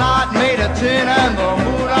 I'm not made of tin, and the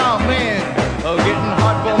mood I'm in getting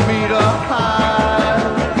hard for me to hide.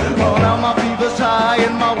 Oh, now my fever's high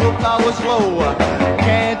and my willpower's low.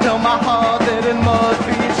 Can't tell my heart that it must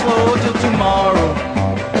be slow till tomorrow.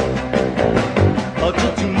 Oh,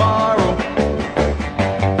 till tomorrow.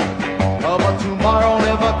 Oh, but tomorrow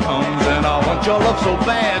never comes, and I want your love so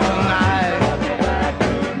bad tonight.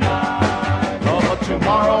 Oh, but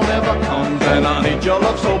tomorrow never comes, and I need your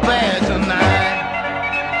love so bad tonight.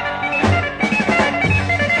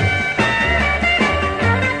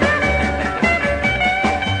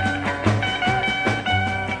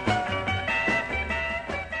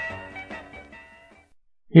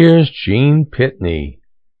 Here's Gene Pitney.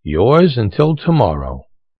 Yours until tomorrow.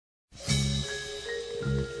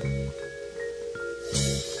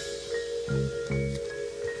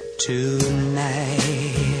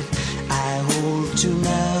 Tonight I hold to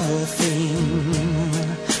nothing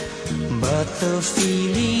but the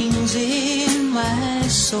feelings in my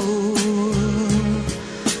soul.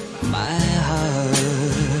 My heart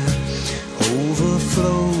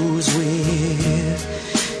overflows with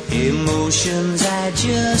emotions I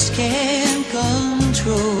just can't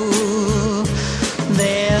control.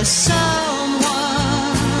 There's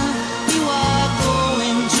someone you are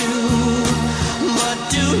going to, but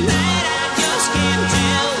tonight I just can't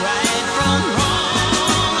tell right from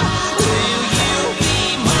wrong. Will you be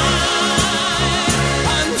mine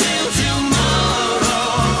until tomorrow?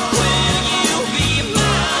 Will you be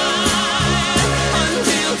mine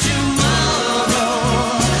until tomorrow?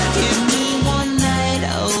 Give me one night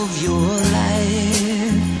of your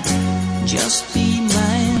life, just be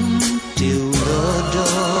mine till the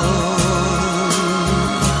dawn.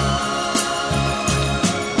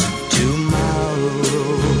 Tomorrow,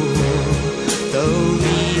 the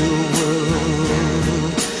real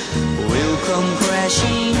world will come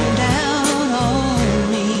crashing down on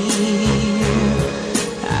me.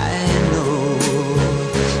 I know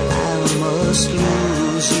I must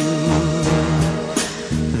lose you.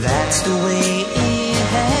 That's the way it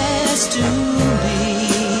has to be.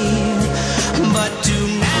 But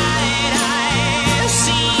tonight I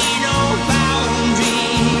see no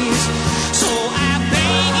boundaries, so I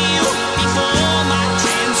beg you before my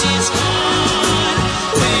chance is gone.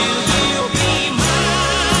 Will you be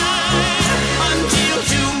mine until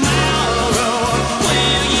tomorrow?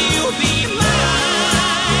 Will you be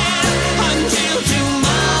mine until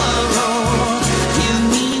tomorrow? Give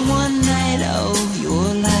me one night of your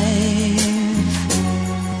life,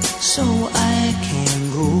 so I can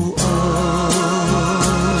go on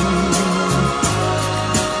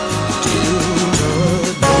till the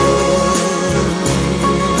dawn.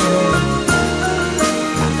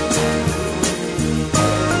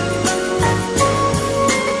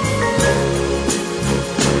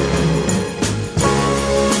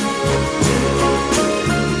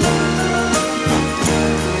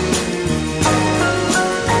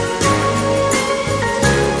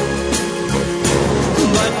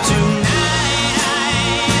 But tonight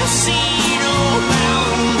I see no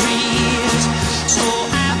boundaries, so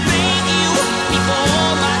I beg you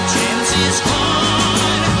before my chance is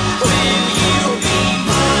gone. Will you be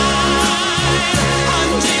mine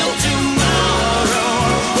until tomorrow?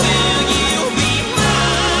 Will you be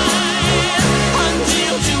mine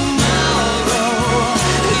until tomorrow?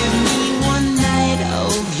 Give me one night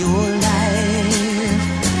of your life,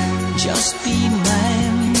 just be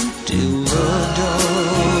mine till the dawn.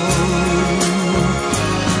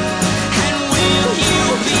 And will you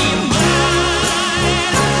be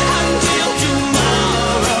mine until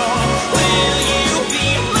tomorrow? Will you be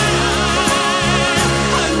mine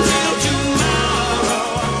until tomorrow?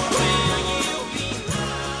 Will you be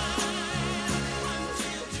mine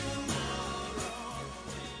until tomorrow?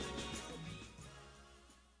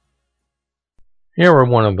 Here are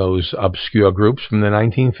one of those obscure groups from the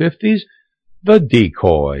 1950s, the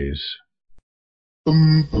Decoys.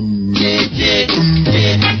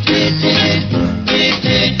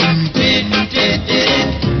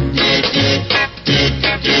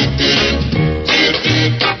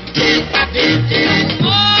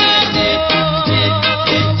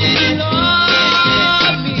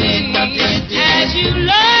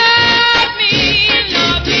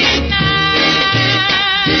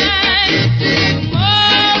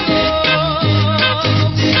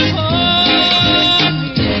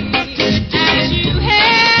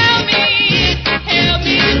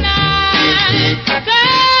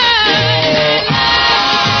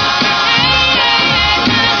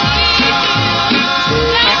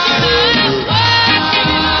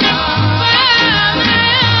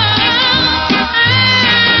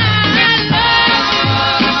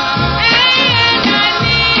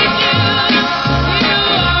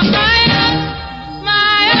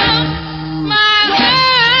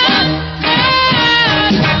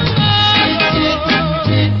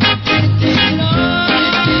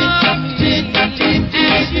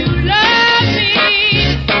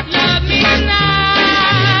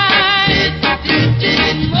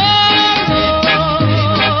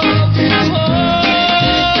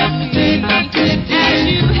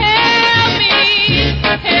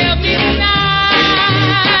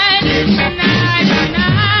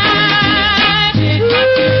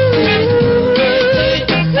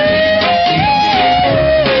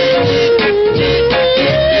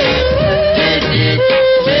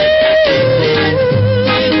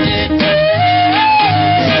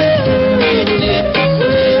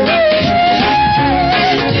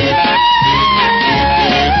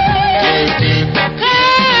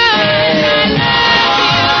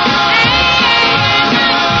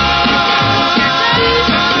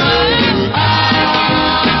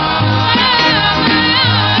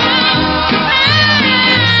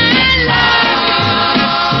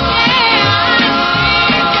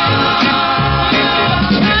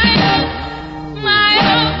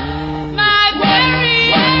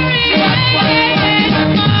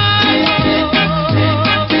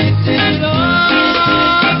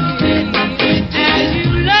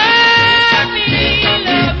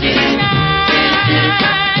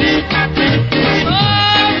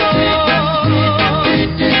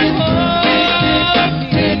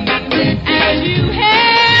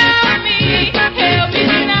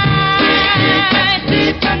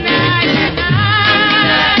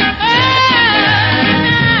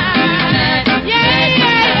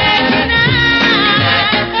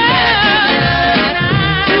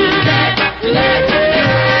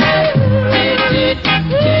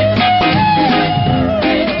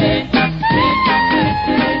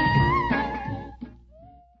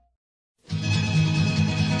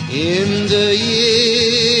 In the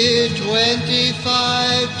year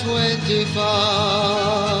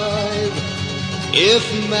 2525,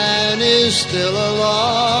 if man is still alive,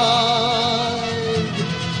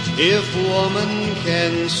 if woman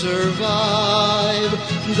can survive,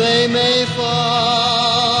 they may find.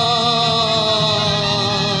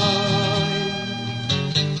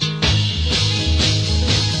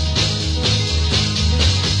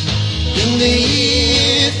 In the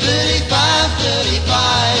year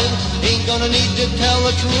 3535, ain't gonna need to tell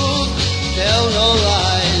the truth, tell no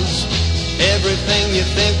lies. Everything you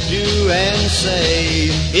think, do, and say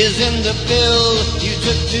is in the pill you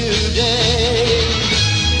took today.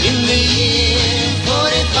 In the year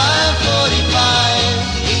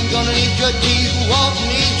 4545, ain't gonna need your teeth, won't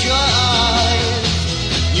need your eyes.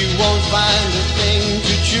 You won't find a thing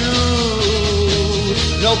to chew,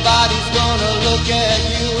 nobody's gonna look at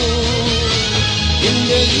you. In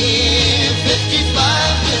the year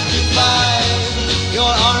 5555, your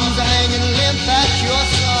arms are hanging limp at your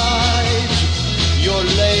sides. Your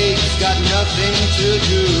legs got nothing to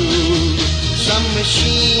do, some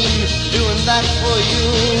machine doing that for you.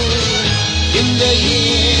 In the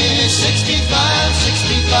year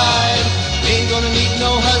 6565, ain't gonna need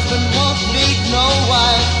no husband, won't need no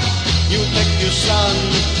wife. You pick your son,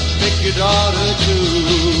 pick your daughter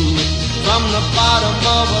too, from the bottom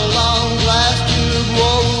of a long glass tube.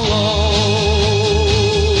 Whoa, whoa.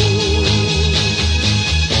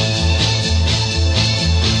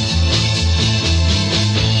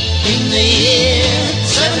 In the year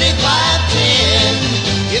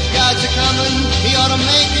 7510, if God's a-comin', he ought to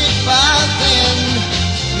make it by then.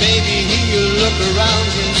 Maybe he'll look around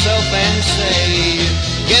himself and say,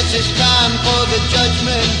 guess it's time for the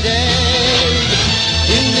judgment day.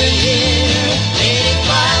 In the year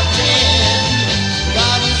 8510,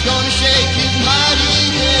 God is gonna shake his mighty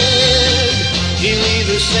head. He'll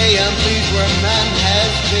either say, I'm pleased where man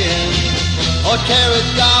has been, or tear it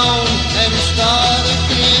down and start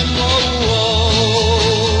again. Whoa, whoa.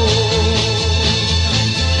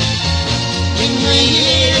 In the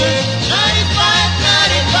year 95,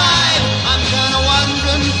 I'm gonna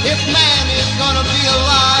wondering if man is gonna be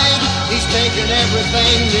alive. He's taken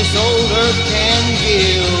everything this old earth can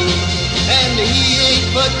give, and he ain't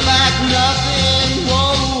put back nothing.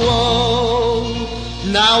 Whoa, whoa.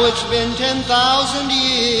 Now it's been 10,000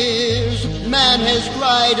 years. Man has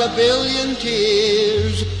cried a billion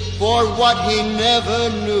tears for what he never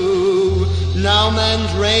knew. Now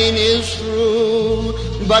man's reign is through,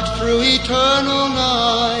 but through eternal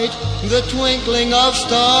night, the twinkling of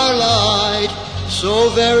starlight, so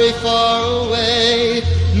very far away,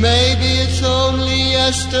 maybe it's only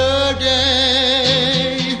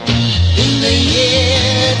yesterday. In the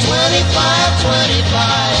year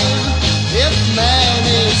 2525, if man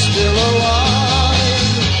is still alive,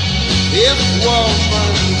 if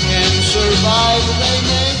woman can survive, they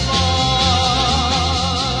may find.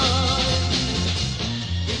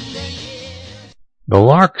 The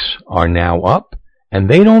larks are now up, and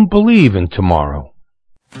they don't believe in tomorrow.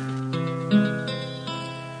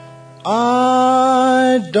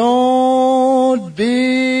 I don't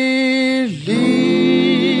believe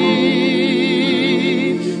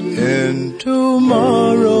in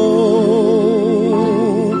tomorrow.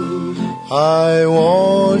 I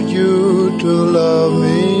want you to love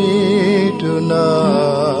me tonight.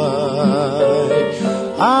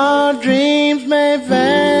 Our dreams may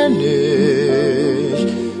vanish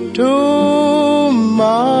tomorrow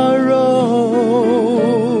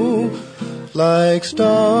like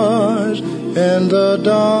stars in the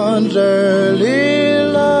dawn's early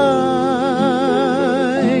light.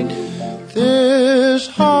 This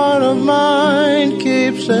heart of mine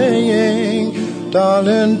keeps saying,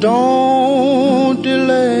 darling, don't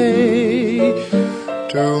delay.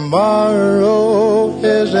 Tomorrow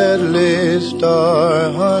is at least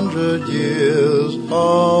 100 years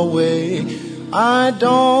away. I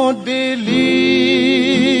don't believe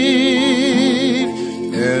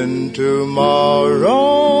in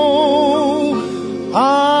tomorrow.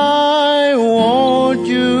 I want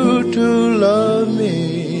you to love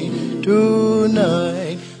me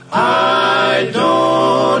tonight. I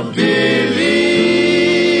don't believe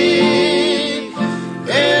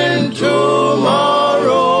in tomorrow.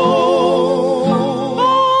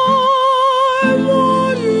 I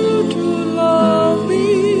want you to love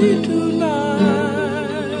me tonight.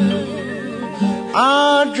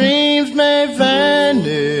 Our dreams may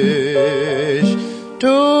vanish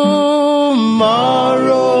tomorrow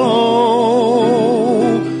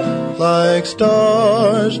like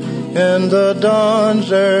stars in the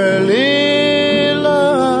dawn's early light.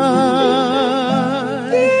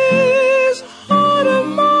 This heart of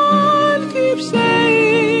mine keeps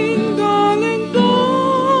saying, darling,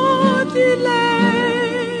 don't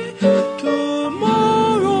delay.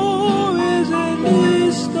 Tomorrow is at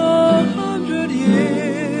least 100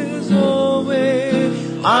 years away.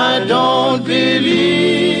 I don't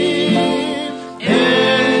believe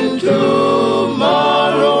in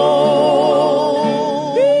tomorrow.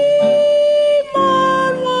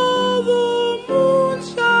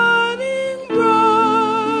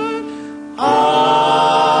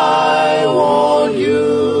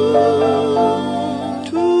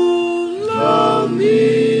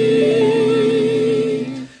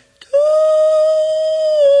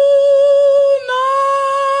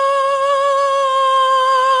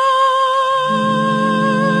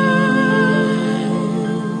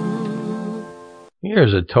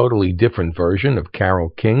 Here's a totally different version of Carole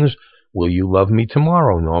King's Will You Love Me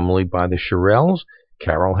Tomorrow, normally by the Shirelles.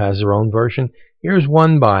 Carole has her own version. Here's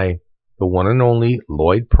one by the one and only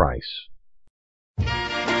Lloyd Price.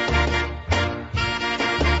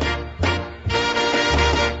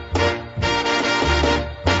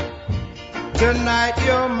 Tonight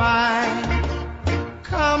you're mine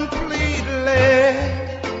completely.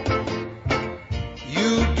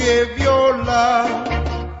 You give your love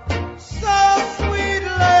so sweetly.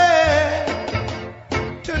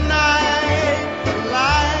 Tonight the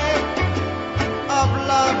light of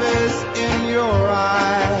love is in your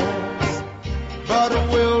eyes. But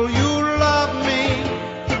will you love me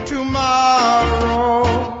tomorrow?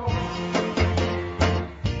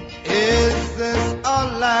 Is this a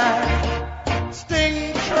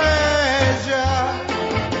lasting treasure,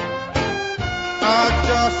 or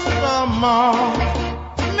just a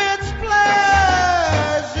moment's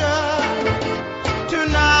pleasure?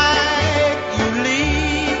 Tonight you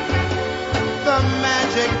leave the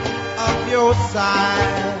magic of your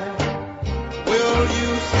side. Will you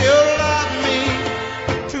still love me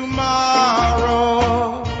tomorrow?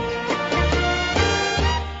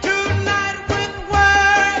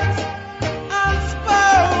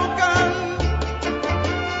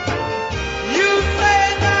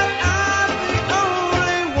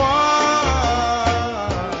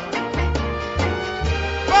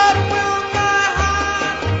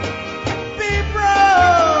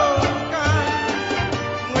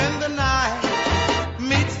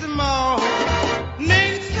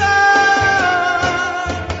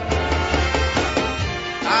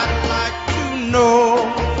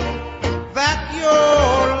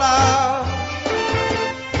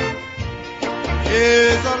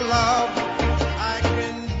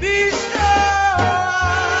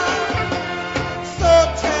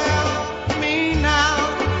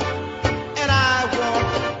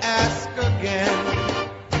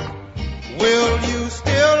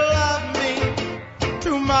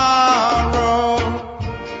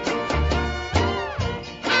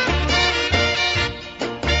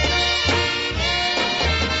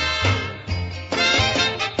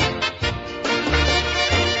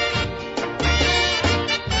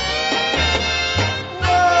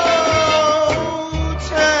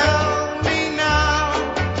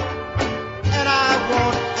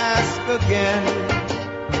 again.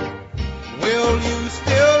 Will you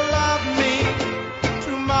still love me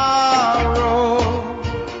tomorrow?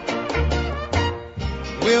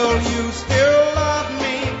 Will you still love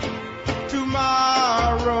me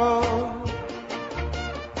tomorrow?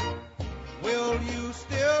 Will you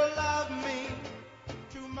still love me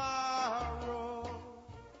tomorrow?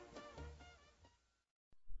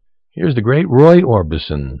 Here's the great Roy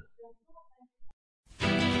Orbison.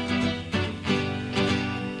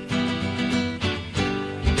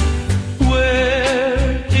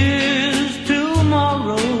 Where is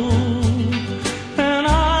tomorrow? An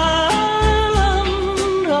island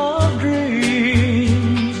of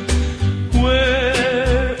dreams.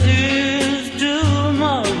 Where is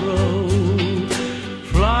tomorrow?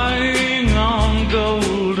 Flying on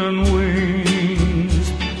golden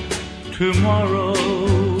wings. Tomorrow.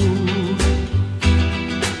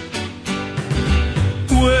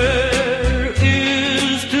 Where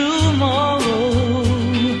is tomorrow?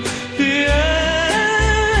 The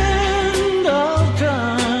end of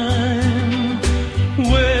time.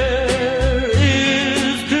 Where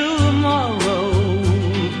is tomorrow?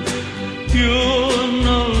 You're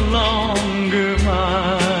no longer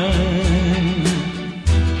mine.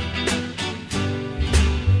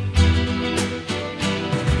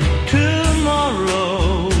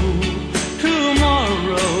 Tomorrow,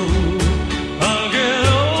 tomorrow, I'll get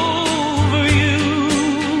over you.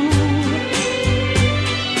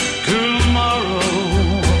 Tomorrow,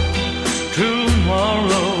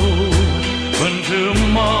 tomorrow, when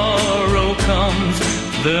tomorrow comes,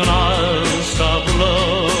 then I'll stop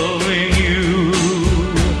loving you.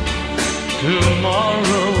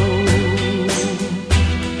 Tomorrow.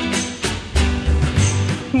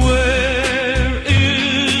 Where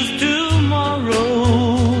is tomorrow?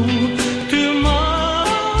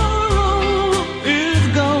 Tomorrow is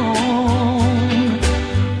gone.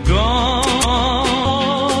 Gone.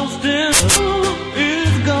 Lost in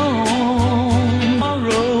is gone.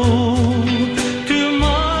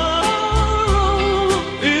 Tomorrow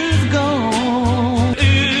is gone.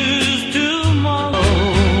 Is tomorrow.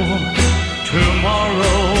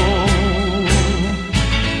 Tomorrow.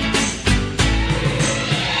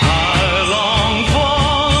 I long for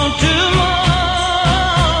tomorrow.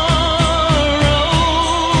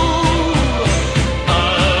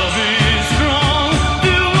 I'll be strong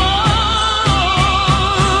tomorrow.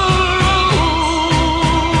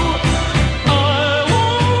 I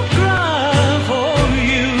won't cry for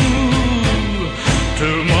you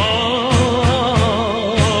tomorrow.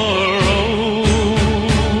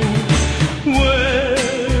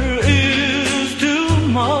 Where is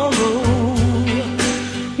tomorrow?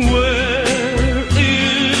 Where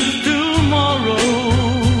is tomorrow?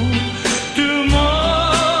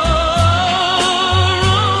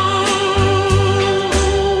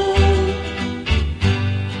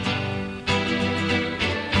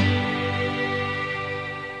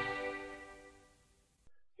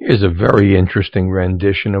 Here's a very interesting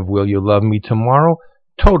rendition of Will You Love Me Tomorrow,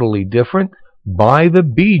 totally different, by the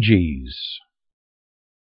Bee Gees.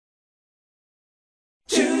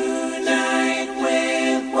 Tonight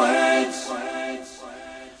with words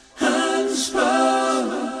unspoken,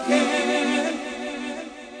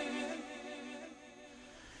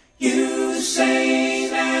 you say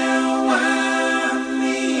now I'm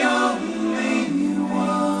the only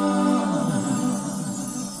one.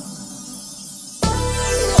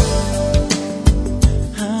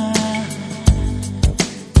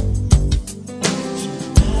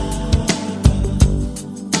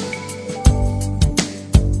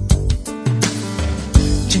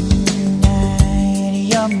 Tonight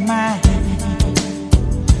you're mine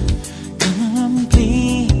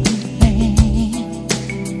completely.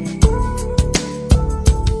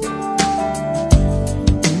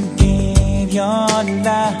 You gave your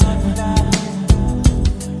love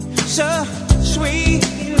so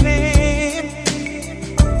sweetly.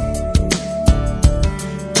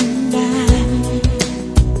 Tonight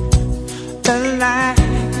the light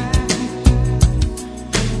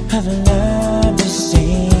of love is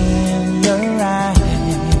in your eyes.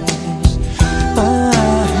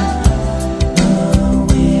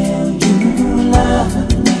 Will you love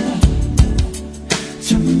me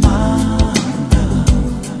tomorrow?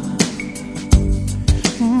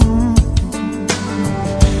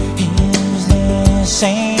 Is this a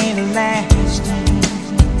lasting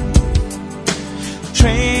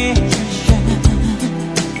treasure?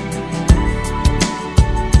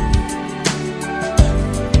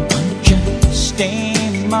 Just a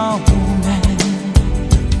moment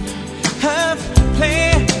of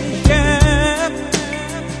pleasure.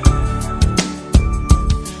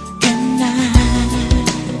 Can I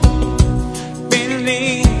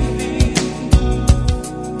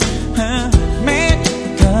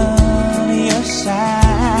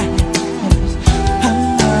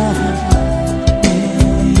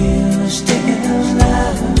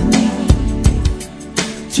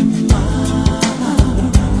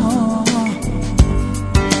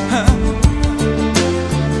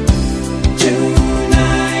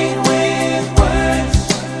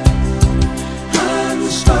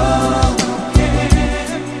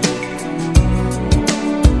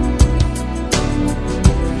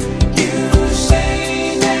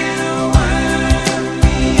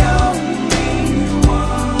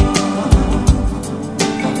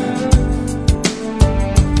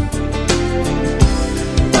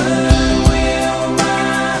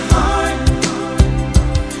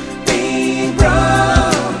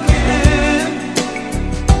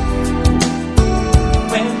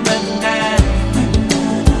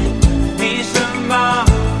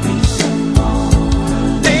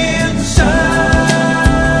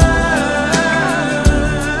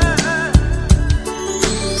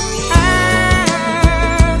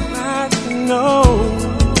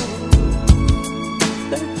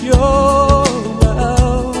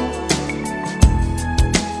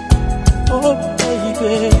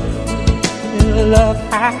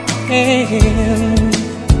Be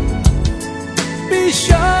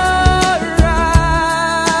sure I'm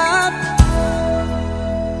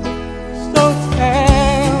so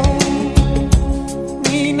tell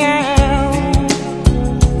me now,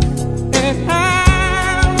 and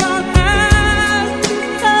how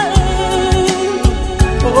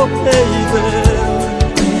oh baby,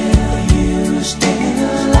 will you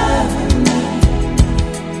still love me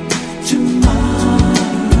tomorrow?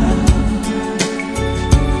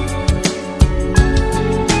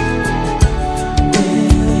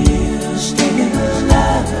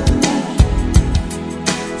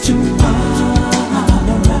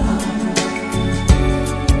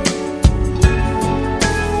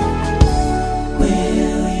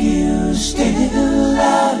 Will you still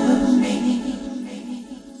love me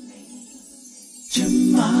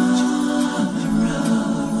tomorrow?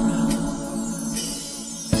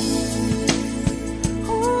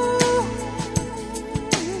 Will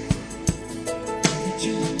you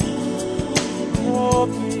still love me oh,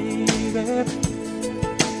 baby,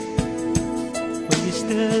 will you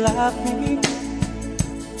still love me?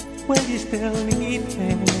 Will you still need me?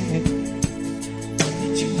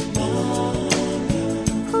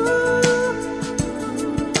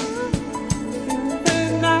 In the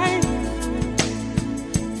night,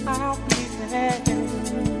 I'll be there.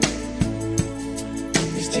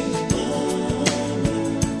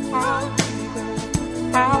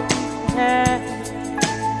 I'll be there.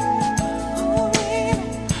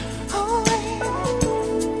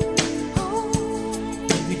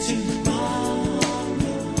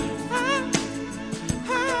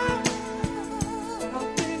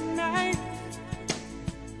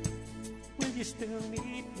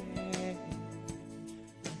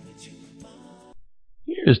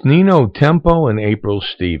 Here's Nino Tempo and April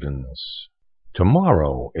Stevens.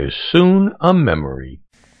 Tomorrow is soon a memory.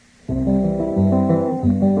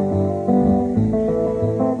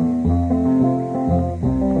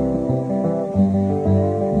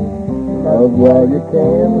 Love while you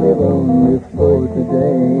can, live only for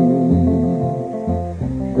today.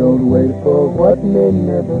 Don't wait for what may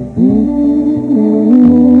never be.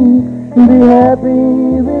 Be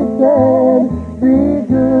happy, be sad, be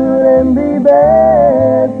good and be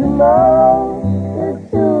bad. Tomorrow is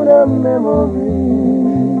soon a memory.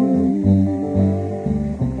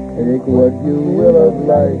 Take what you will of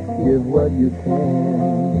life, give what you can.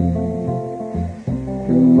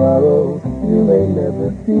 Tomorrow you may never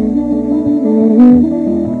see.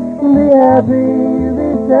 Be happy, be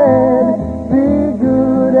sad, be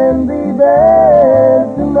good and be bad.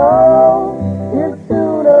 Tomorrow is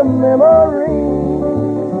soon a memory,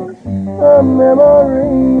 a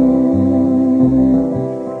memory.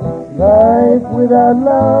 Life without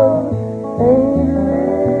love ain't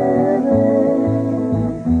living.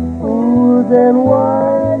 Fools and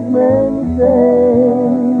wise men say,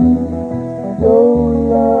 so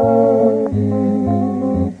love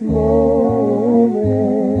each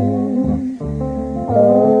moment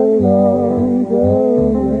along the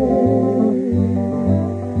way.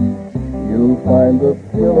 You'll find the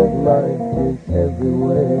thrill of life is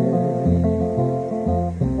everywhere,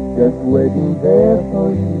 just waiting there for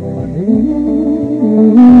you to be.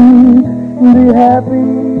 Be happy,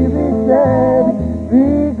 be sad, be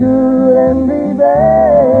good and be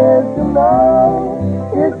bad. Tomorrow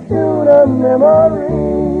is soon a memory,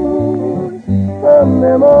 a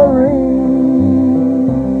memory.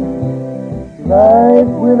 Life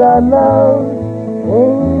without love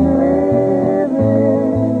ain't living.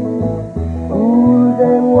 Fools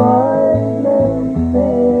and wise men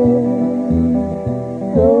say,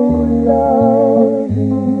 so love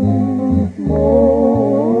each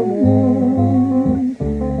moment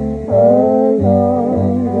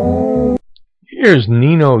along the. Here's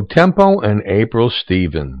Nino Tempo and April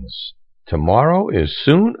Stevens. Tomorrow is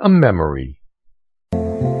soon a memory.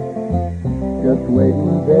 Just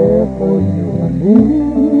waiting there for you and me.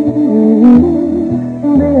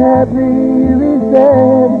 Be happy, be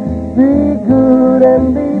sad, be good and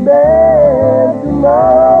be bad.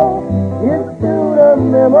 Tomorrow is soon a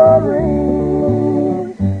memory,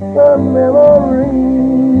 a memory.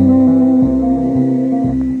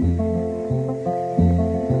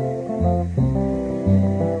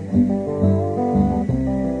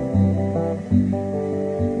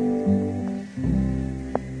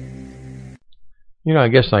 You know, I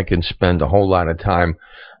guess I can spend a whole lot of time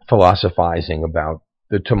philosophizing about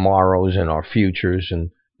the tomorrows and our futures,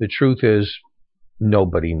 and the truth is,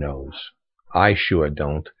 nobody knows. I sure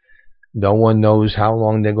don't. No one knows how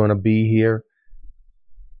long they're going to be here,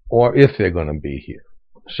 or if they're going to be here.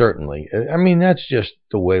 Certainly. I mean, that's just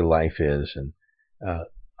the way life is, and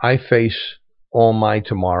I face all my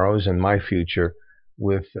tomorrows and my future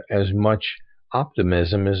with as much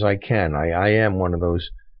optimism as I can. I am one of those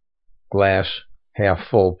glass half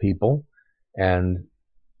full people, and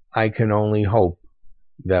I can only hope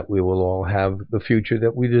that we will all have the future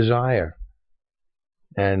that we desire.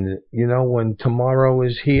 And, you know, when tomorrow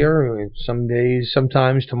is here,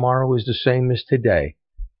 sometimes tomorrow is the same as today.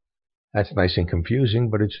 That's nice and confusing,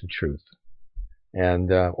 but it's the truth.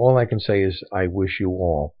 And all I can say is I wish you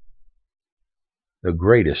all the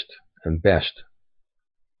greatest and best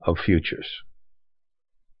of futures.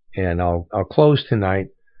 And I'll close tonight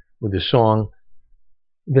with a song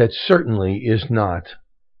that certainly is not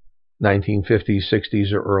 1950s,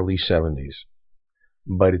 60s, or early 70s.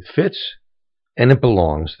 But it fits and it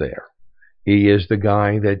belongs there. He is the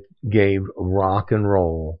guy that gave rock and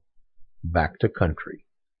roll back to country.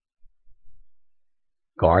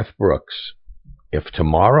 Garth Brooks, If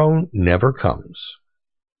Tomorrow Never Comes.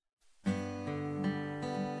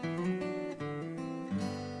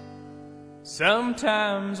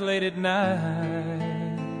 Sometimes late at night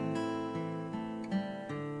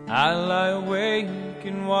I lie awake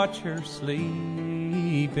and watch her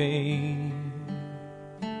sleeping.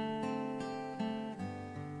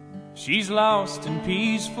 She's lost in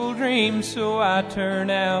peaceful dreams, so I turn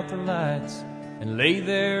out the lights and lay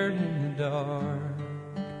there in the dark.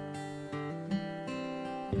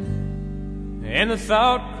 And the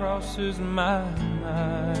thought crosses my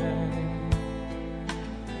mind,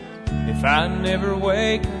 if I never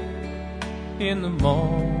wake up in the morning,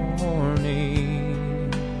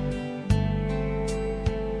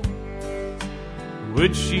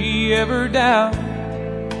 would she ever doubt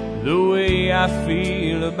the way I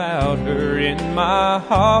feel about her in my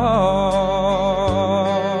heart?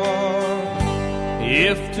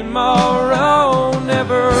 If tomorrow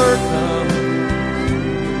never comes,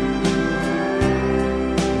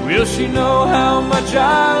 will she know how much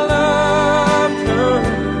I loved her?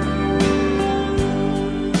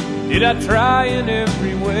 Did I try in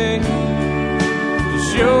every way to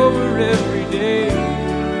show her every day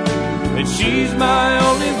that she's my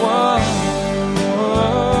only one?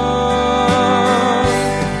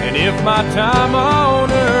 And if my time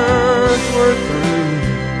on earth were through,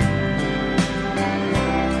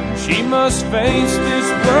 she must face this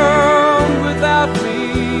world without me.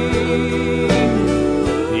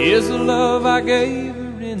 Is the love I gave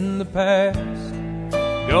her in the past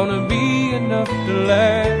gonna be enough to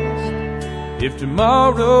last if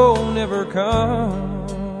tomorrow never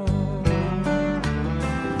comes?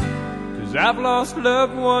 'Cause I've lost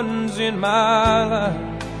loved ones in my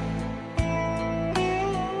life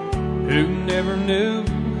who never knew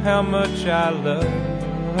how much I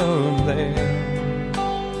loved them.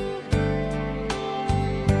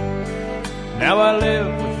 Now I live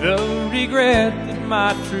with the regret that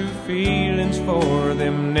my true feelings for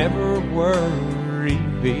them never were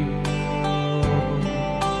revealed.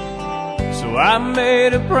 So I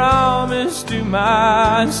made a promise to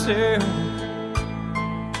myself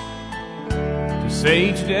to say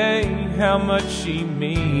each day how much she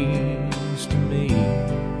means to me,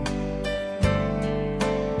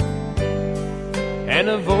 and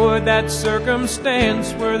avoid that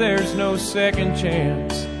circumstance where there's no second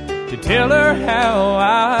chance to tell her how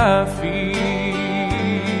I feel.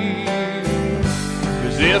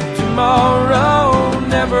 'Cause if tomorrow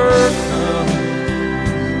never comes,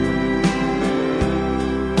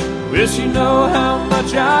 will she know how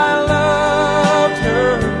much I loved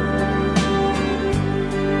her?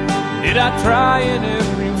 Did I try in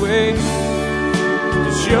every way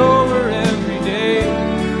to show her every day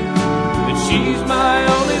that she's my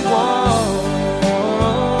only one?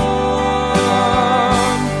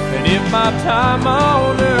 And if my time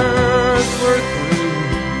on earth were through,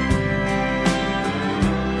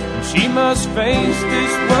 she must face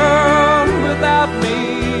this world without me.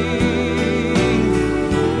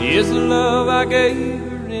 Is the love I gave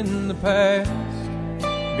her in the past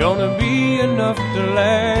gonna be enough to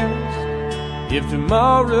last if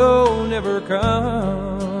tomorrow never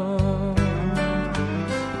comes?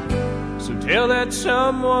 So tell that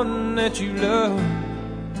someone that you love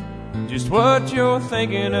just what you're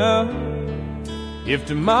thinking of if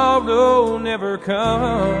tomorrow never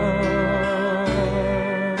comes.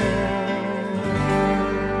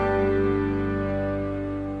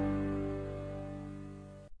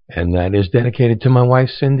 And that is dedicated to my wife,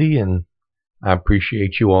 Cindy, and I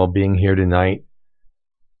appreciate you all being here tonight.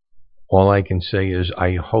 All I can say is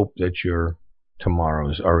I hope that your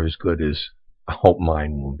tomorrows are as good as I hope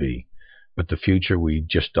mine will be. But the future, we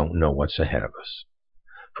just don't know what's ahead of us.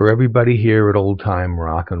 For everybody here at Old Time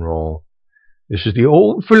Rock and Roll, this is the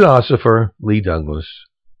old philosopher, Lee Douglas.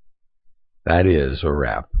 That is a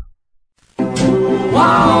wrap.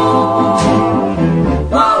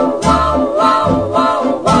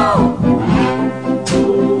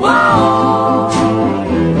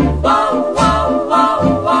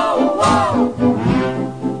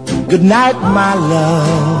 Good night, my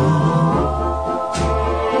love.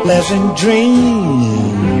 Pleasant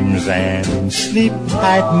dreams and sleep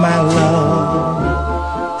tight, my love.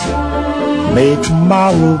 May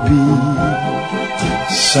tomorrow be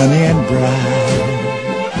sunny and bright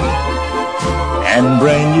and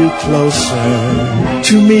bring you closer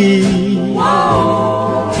to me.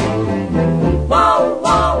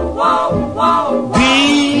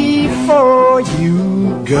 Before you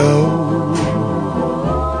go,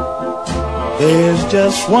 there's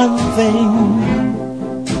just one thing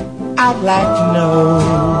I'd like to know.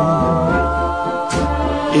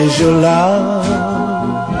 Is your love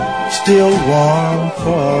still warm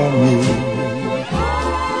for me,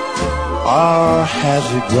 or has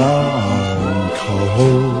it grown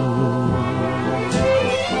cold?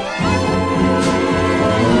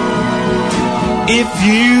 If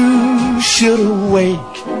you should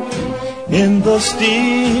awake in the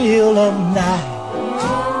still of night,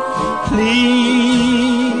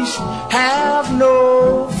 please have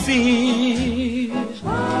no fears, for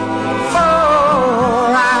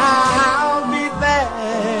I'll be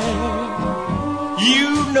there. You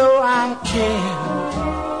know I care.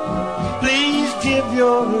 Please give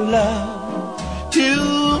your love to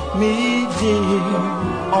me, dear,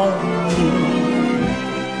 only.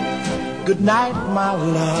 Good night, my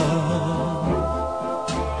love.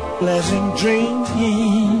 Pleasant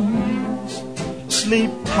dreams.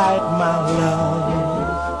 Sleep tight, my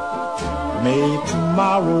love. May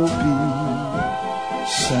tomorrow be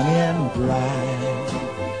sunny and bright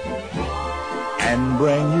and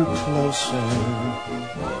bring you closer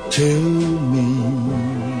to me.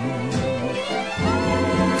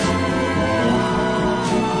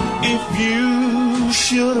 If you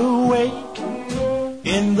should awake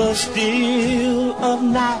in the still of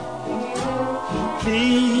night,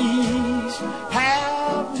 please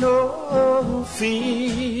have no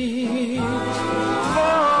fear,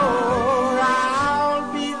 for I'll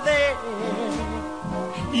be there.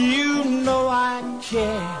 You know I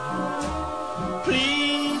care.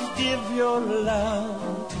 Please give your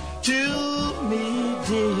love to me,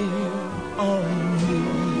 dear, only.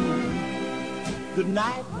 Good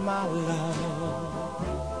night, my love.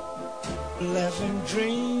 Pleasant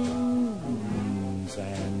dreams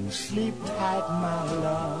and sleep tight, my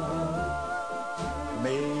love.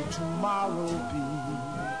 May tomorrow be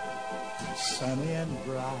sunny and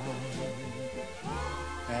bright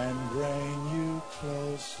and bring you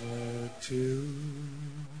closer to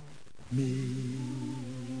me.